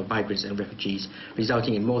stigmatization of migrants and refugees,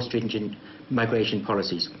 resulting in more stringent migration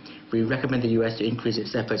policies. We recommend the US to increase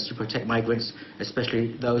its efforts to protect migrants,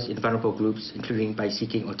 especially those in vulnerable groups, including by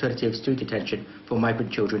seeking alternatives to detention for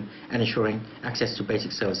migrant children and ensuring access to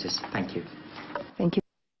basic services. Thank you. Thank you.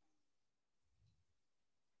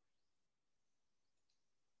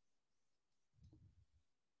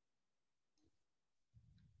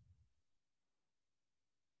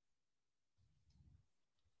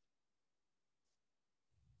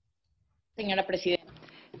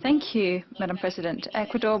 Thank you, Madam President.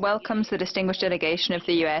 Ecuador welcomes the distinguished delegation of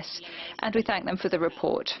the US, and we thank them for the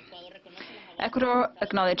report. Ecuador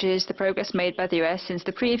acknowledges the progress made by the US since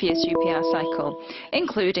the previous UPR cycle,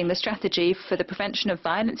 including the strategy for the prevention of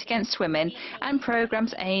violence against women and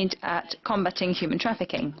programs aimed at combating human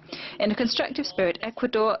trafficking. In a constructive spirit,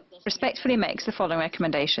 Ecuador respectfully makes the following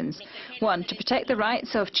recommendations. 1. To protect the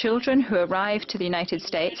rights of children who arrive to the United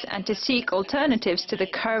States and to seek alternatives to the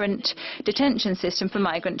current detention system for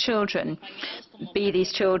migrant children, be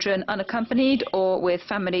these children unaccompanied or with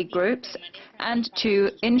family groups, and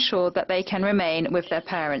to ensure that they can remain with their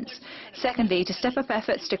parents. Secondly, to step up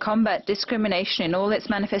efforts to combat discrimination in all its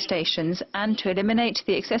manifestations and to eliminate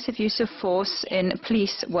the excessive use of force in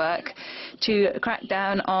police work, to crack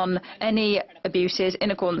down on any abuses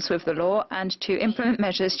in accordance with the law, and to implement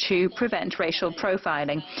measures to prevent racial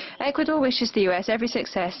profiling. Ecuador wishes the US every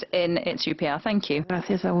success in its UPR. Thank you.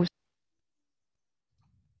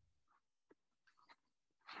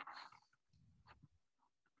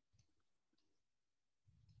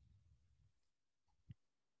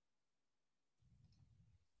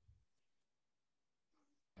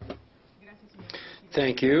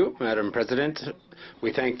 Thank you, Madam President.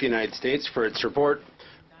 We thank the United States for its report.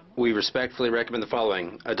 We respectfully recommend the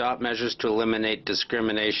following. Adopt measures to eliminate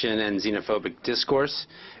discrimination and xenophobic discourse,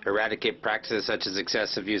 eradicate practices such as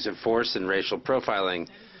excessive use of force and racial profiling.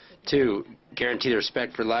 2. Guarantee the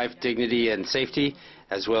respect for life, dignity, and safety,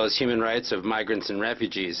 as well as human rights of migrants and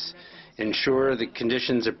refugees. Ensure the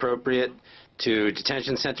conditions appropriate to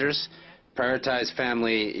detention centers, prioritize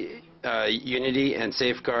family unity, and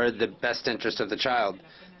safeguard the best interest of the child.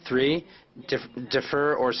 3.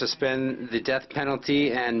 Defer or suspend the death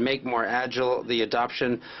penalty and make more agile the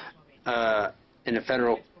adoption in a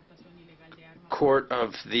federal court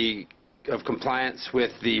of compliance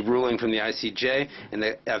with the ruling from the ICJ in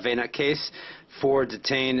the Avena case. 4.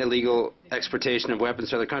 Detain illegal exportation of weapons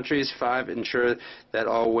to other countries. 5. Ensure that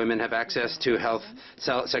all women have access to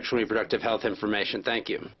sexual and reproductive health information. Thank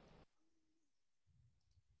you.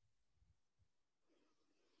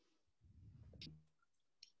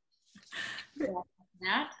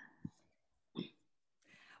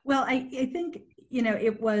 Well, I think, you know,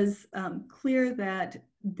 it was clear that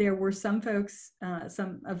there were some folks,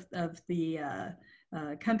 some of the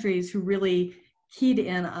countries who really keyed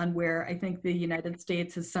in on where I think the United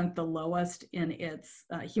States has sunk the lowest in its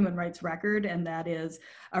human rights record, and that is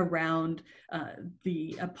around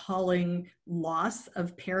the appalling loss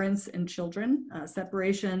of parents and children,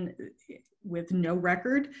 separation with no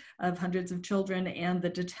record of hundreds of children, and the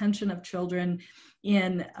detention of children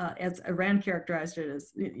in, as Iran characterized it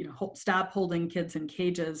as, you know, stop holding kids in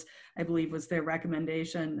cages, I believe was their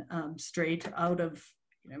recommendation, straight out of,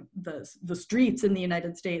 you know, the streets in the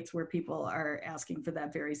United States, where people are asking for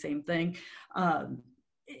that very same thing.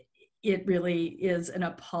 It really is an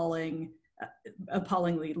appallingly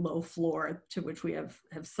low floor to which we have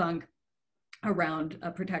sunk around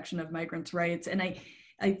protection of migrants' rights. And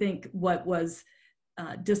I think what was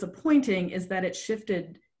disappointing is that it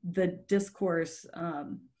shifted the discourse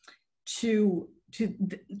to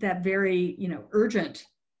that very, you know, urgent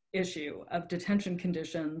issue of detention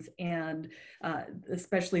conditions, and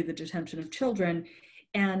especially the detention of children,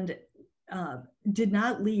 and did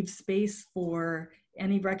not leave space for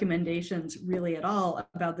any recommendations really at all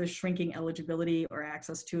about the shrinking eligibility or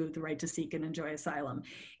access to the right to seek and enjoy asylum.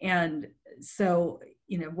 And so,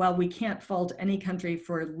 you know, while we can't fault any country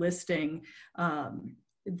for listing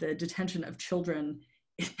the detention of children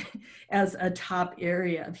as a top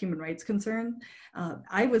area of human rights concern,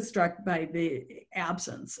 I was struck by the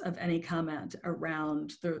absence of any comment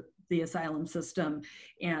around the asylum system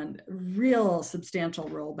and real substantial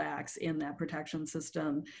rollbacks in that protection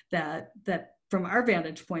system that from our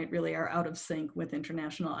vantage point really are out of sync with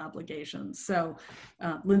international obligations. So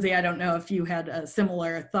Lindsay, I don't know if you had a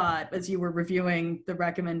similar thought as you were reviewing the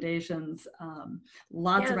recommendations,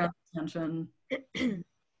 lots around detention.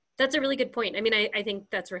 That's a really good point. I mean, I think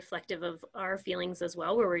that's reflective of our feelings as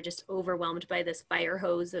well, where we're just overwhelmed by this fire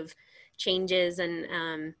hose of changes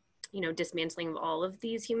and, you know, dismantling of all of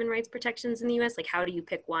these human rights protections in the US. Like, how do you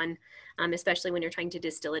pick one, especially when you're trying to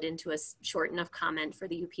distill it into a short enough comment for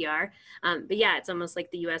the UPR? But yeah, it's almost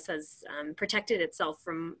like the US has protected itself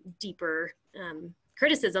from deeper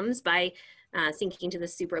criticisms by sinking to the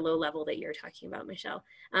super low level that you're talking about, Michelle.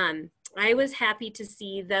 I was happy to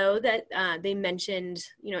see, though, that they mentioned,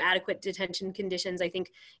 you know, adequate detention conditions. I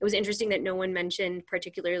think it was interesting that no one mentioned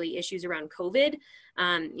particularly issues around COVID.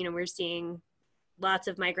 You know, we're seeing lots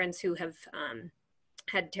of migrants who have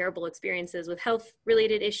had terrible experiences with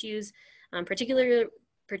health-related issues, particularly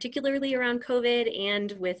particularly around COVID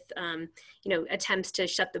and with, attempts to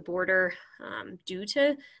shut the border due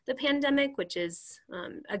to the pandemic, which is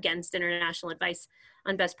against international advice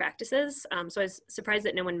on best practices. So I was surprised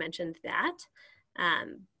that no one mentioned that.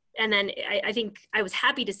 And then I think I was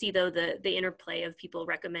happy to see, though, the interplay of people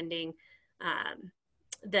recommending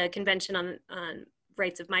the Convention on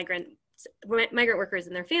Rights of migrant workers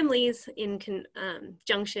and their families in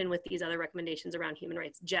conjunction with these other recommendations around human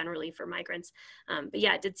rights generally for migrants. But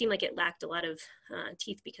yeah, it did seem like it lacked a lot of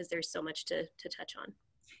teeth because there's so much to touch on.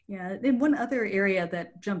 Yeah, and one other area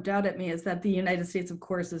that jumped out at me is that the United States, of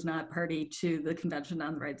course, is not party to the Convention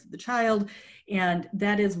on the Rights of the Child. And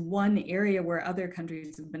that is one area where other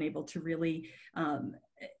countries have been able to really,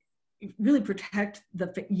 really protect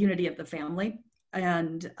the unity of the family.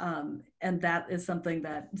 And that is something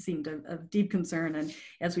that seemed of deep concern. And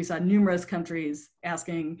as we saw, numerous countries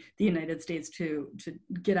asking the United States to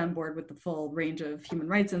get on board with the full range of human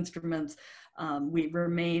rights instruments. We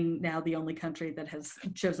remain now the only country that has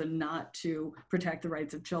chosen not to protect the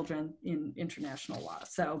rights of children in international law.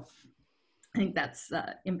 So I think that's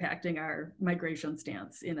impacting our migration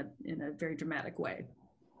stance in a very dramatic way.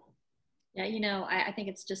 Yeah, I think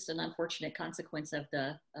it's just an unfortunate consequence of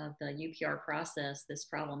the UPR process. This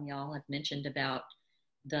problem y'all have mentioned about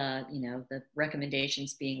the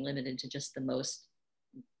recommendations being limited to just the most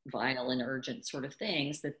vital and urgent sort of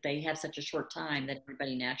things, that they have such a short time that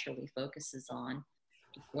everybody naturally focuses on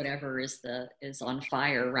whatever is on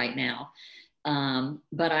fire right now.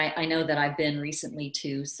 But I know that I've been recently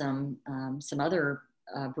to some other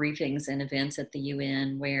briefings and events at the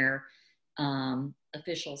UN where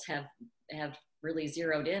officials have really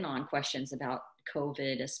zeroed in on questions about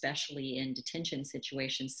COVID, especially in detention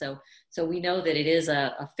situations. So we know that it is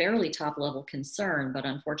a fairly top level concern, but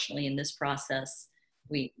unfortunately in this process,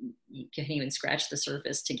 you can't even scratch the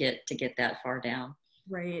surface to get that far down.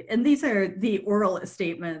 Right, and these are the oral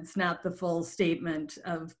statements, not the full statement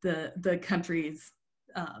of the country's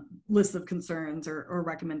lists of concerns or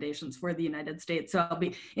recommendations for the United States. So I'll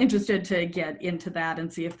be interested to get into that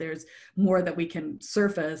and see if there's more that we can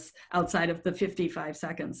surface outside of the 55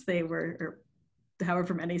 seconds they were, or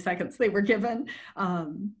however many seconds they were given.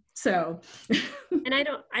 And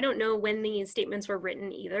I don't know when these statements were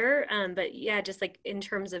written either, but yeah, just like in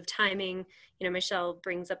terms of timing, Michelle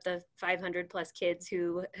brings up the 500 plus kids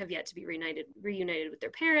who have yet to be reunited with their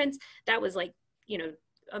parents. That was like,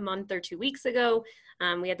 a month or 2 weeks ago.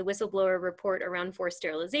 We had the whistleblower report around forced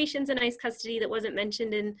sterilizations in ICE custody that wasn't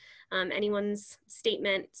mentioned in anyone's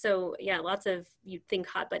statement. So yeah, lots of, you'd think,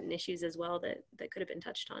 hot button issues as well that could have been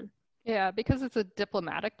touched on. Yeah, because it's a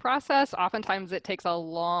diplomatic process, oftentimes it takes a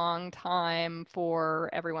long time for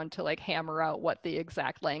everyone to like hammer out what the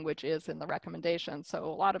exact language is in the recommendation. So a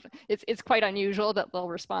lot of it's quite unusual that they'll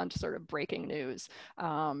respond to sort of breaking news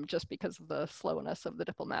just because of the slowness of the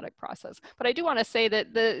diplomatic process. But I do want to say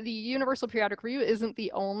that the Universal Periodic Review isn't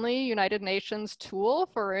the only United Nations tool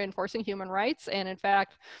for enforcing human rights. And in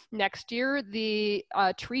fact, next year, the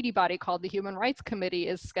treaty body called the Human Rights Committee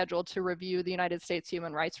is scheduled to review the United States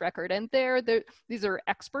human rights record. And these are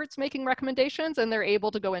experts making recommendations, and they're able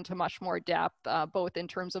to go into much more depth, both in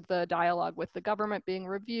terms of the dialogue with the government being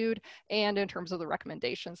reviewed and in terms of the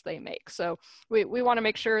recommendations they make. So we want to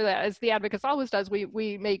make sure that, as the Advocates always does,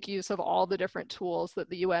 we make use of all the different tools that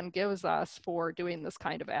the UN gives us for doing this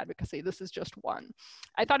kind of advocacy. This is just one.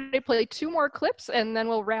 I thought I'd play 2 more clips and then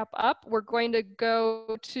we'll wrap up. We're going to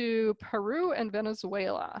go to Peru and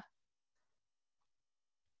Venezuela.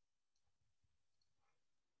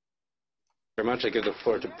 Very much. I give the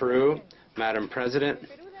floor to Peru. Madam President,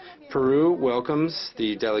 Peru welcomes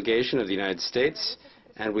the delegation of the United States,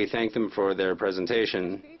 and we thank them for their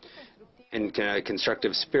presentation. In a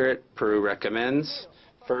constructive spirit, Peru recommends,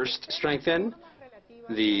 first, strengthen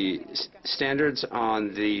the standards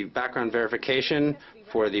on the background verification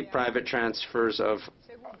for the private transfers of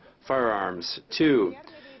firearms. 2,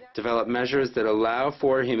 develop measures that allow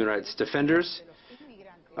for human rights defenders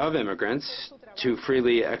of immigrants to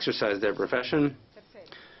freely exercise their profession.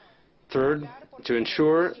 3rd, to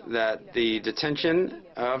ensure that the detention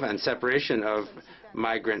of and separation of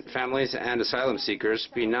migrant families and asylum seekers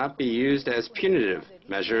not be used as punitive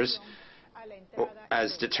measures or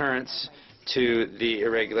as deterrents to the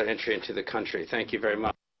irregular entry into the country. Thank you very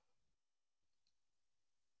much.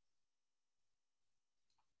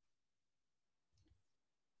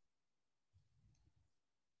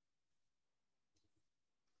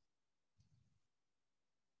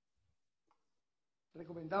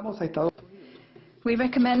 Recomendamos a Estados Unidos We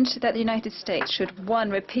recommend that the United States should,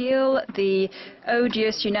 1, repeal the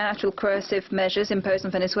odious unilateral coercive measures imposed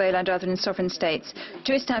on Venezuela and other sovereign states,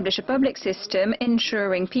 to establish a public system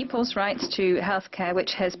ensuring people's rights to health care,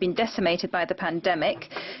 which has been decimated by the pandemic,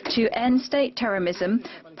 to end state terrorism,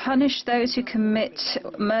 punish those who commit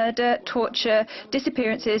murder, torture,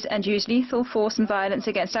 disappearances, and use lethal force and violence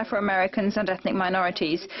against Afro-Americans and ethnic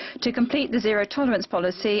minorities, to complete the zero-tolerance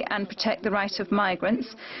policy and protect the rights of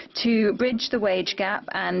migrants, to bridge the wage gap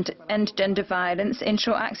and end gender violence,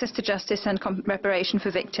 ensure access to justice and reparation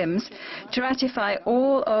for victims, to ratify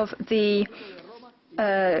all of the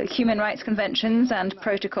human rights conventions and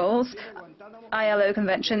protocols, ILO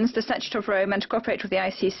conventions, the Statute of Rome, and to cooperate with the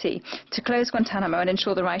ICC, to close Guantanamo and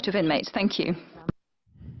ensure the right of inmates. Thank you.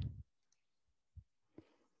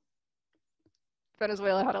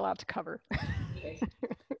 Venezuela had a lot to cover.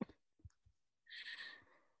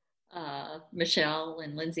 Michelle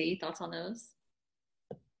and Lindsay, thoughts on those?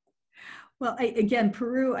 Well, again,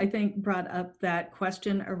 Peru, I think, brought up that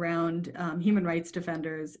question around human rights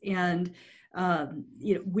defenders. And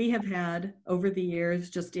we have had over the years,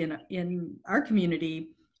 just in our community,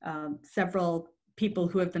 several people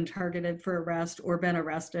who have been targeted for arrest or been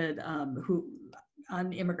arrested who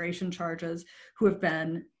on immigration charges, who have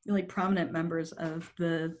been really prominent members of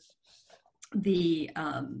the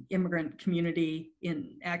immigrant community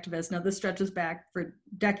in activists. Now, this stretches back for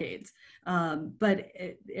decades, and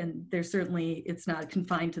there's certainly, it's not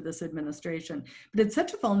confined to this administration, but it's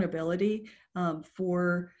such a vulnerability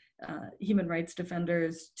for human rights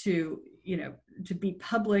defenders to be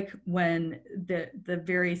public when the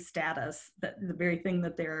very status, the very thing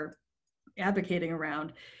that they're advocating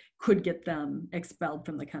around could get them expelled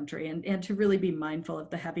from the country, and to really be mindful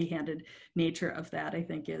of the heavy-handed nature of that, I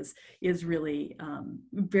think is really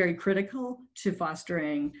very critical to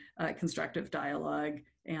fostering constructive dialogue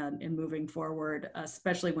and moving forward,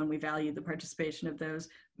 especially when we value the participation of those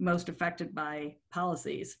most affected by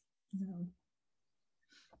policies.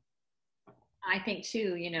 I think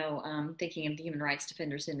too, thinking of the human rights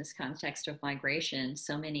defenders in this context of migration,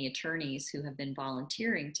 so many attorneys who have been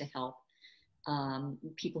volunteering to help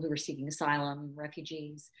people who are seeking asylum,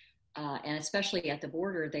 refugees, and especially at the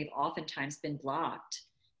border, they've oftentimes been blocked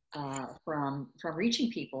from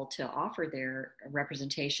reaching people to offer their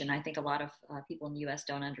representation. I think a lot of people in the US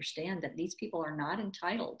don't understand that these people are not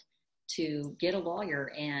entitled to get a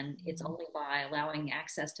lawyer, and it's only by allowing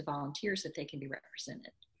access to volunteers that they can be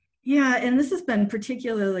represented. Yeah, and this has been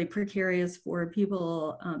particularly precarious for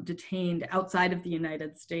people detained outside of the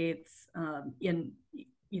United States in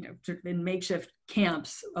makeshift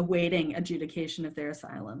camps awaiting adjudication of their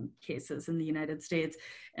asylum cases in the United States.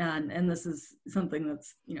 And this is something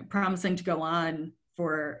that's promising to go on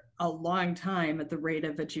for a long time at the rate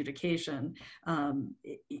of adjudication.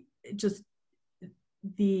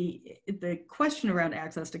 The question around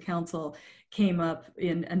access to counsel came up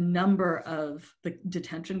in a number of the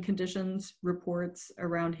detention conditions reports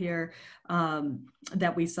around here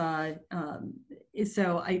that we saw.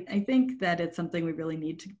 So I think that it's something we really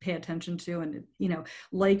need to pay attention to. And,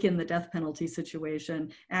 like in the death penalty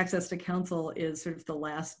situation, access to counsel is sort of the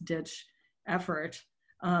last ditch effort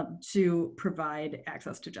to provide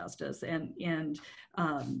access to justice. And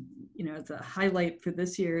it's a highlight for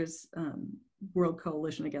this year's World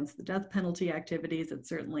Coalition Against the Death Penalty activities. It's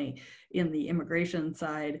certainly in the immigration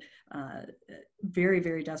side, very,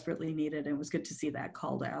 very desperately needed, and it was good to see that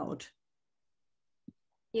called out.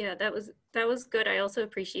 Yeah, that was good. I also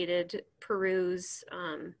appreciated Peru's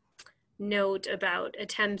note about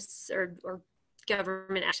attempts or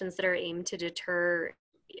government actions that are aimed to deter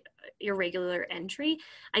irregular entry.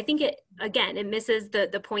 I think it misses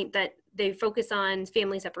the point that they focus on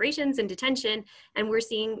family separations and detention, and we're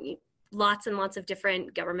seeing lots and lots of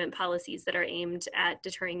different government policies that are aimed at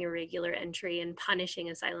deterring irregular entry and punishing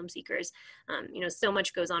asylum seekers. So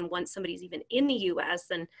much goes on once somebody's even in the US,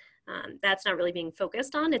 and that's not really being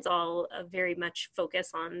focused on. It's all very much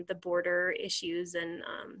focus on the border issues and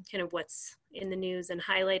kind of what's in the news and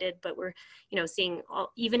highlighted. But we're, seeing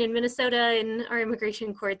even in Minnesota in our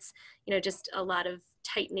immigration courts, just a lot of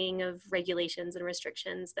tightening of regulations and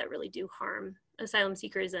restrictions that really do harm asylum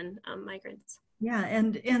seekers and migrants. Yeah,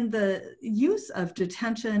 and the use of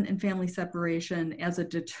detention and family separation as a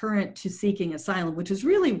deterrent to seeking asylum, which is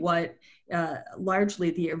really what largely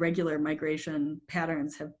the irregular migration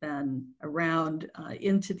patterns have been around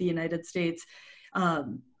into the United States,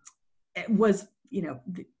 was,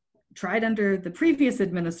 tried under the previous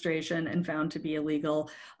administration and found to be illegal.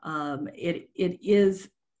 It is,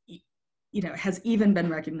 has even been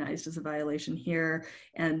recognized as a violation here.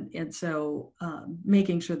 And so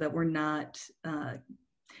making sure that we're not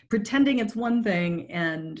pretending it's one thing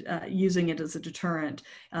and using it as a deterrent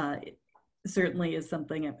certainly is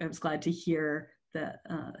something I was glad to hear that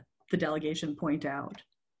the delegation point out.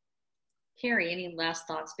 Carrie, any last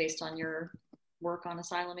thoughts based on your work on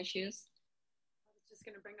asylum issues? I was just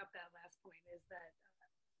going to bring up that last point, is that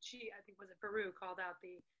I think was it Peru, called out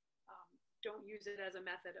the don't use it as a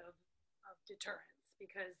method of deterrence,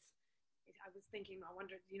 because I was thinking, I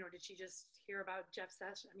wondered, you know, did she just hear about Jeff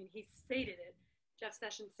Sessions? I mean, he stated it. Jeff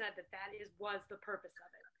Sessions said that was the purpose of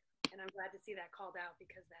it. And I'm glad to see that called out,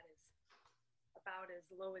 because that is about as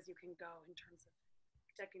low as you can go in terms of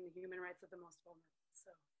protecting the human rights of the most vulnerable. So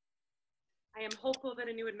I am hopeful that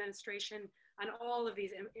a new administration on all of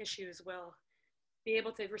these issues will be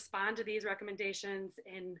able to respond to these recommendations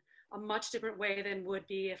in a much different way than would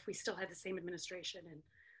be if we still had the same administration. And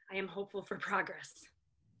I am hopeful for progress.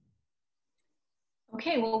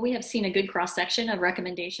 Okay, well, we have seen a good cross-section of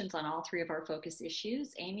recommendations on all three of our focus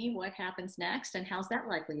issues. Amy, what happens next, and how's that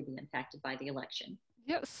likely to be impacted by the election?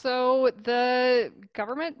 Yeah, so the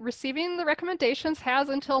government receiving the recommendations has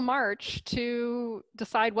until March to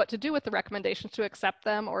decide what to do with the recommendations, to accept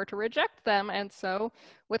them or to reject them. And so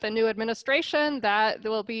with a new administration, that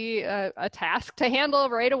will be a task to handle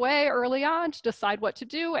right away, early on, to decide what to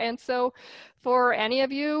do. And so for any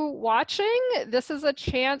of you watching, this is a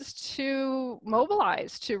chance to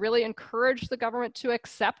mobilize, to really encourage the government to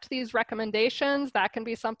accept these recommendations. That can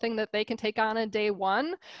be something that they can take on in day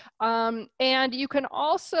one. And you can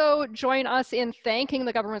also join us in thanking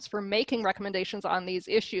the governments for making recommendations on these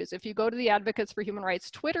issues. If you go to the Advocates for Human Rights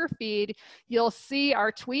Twitter feed, you'll see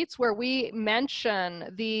our tweets where we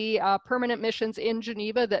mention the permanent missions in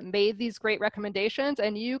Geneva that made these great recommendations,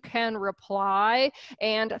 and you can reply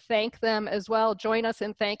and thank them as well. Join us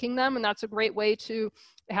in thanking them, and that's a great way to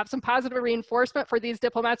have some positive reinforcement for these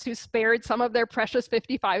diplomats who spared some of their precious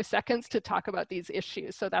 55 seconds to talk about these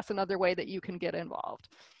issues. So that's another way that you can get involved.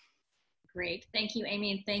 Great. Thank you,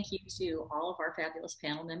 Amy, and thank you to all of our fabulous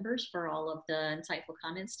panel members for all of the insightful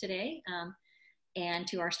comments today, and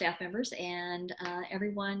to our staff members. And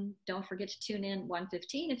everyone, don't forget to tune in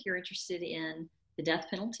 1:15 if you're interested in the death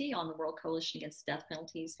penalty on the World Coalition Against Death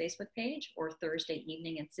Penalties Facebook page, or Thursday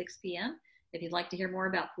evening at 6 p.m. if you'd like to hear more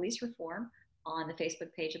about police reform on the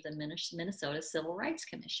Facebook page of the Minnesota Civil Rights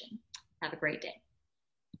Commission. Have a great day.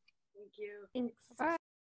 Thank you. Thanks. Bye.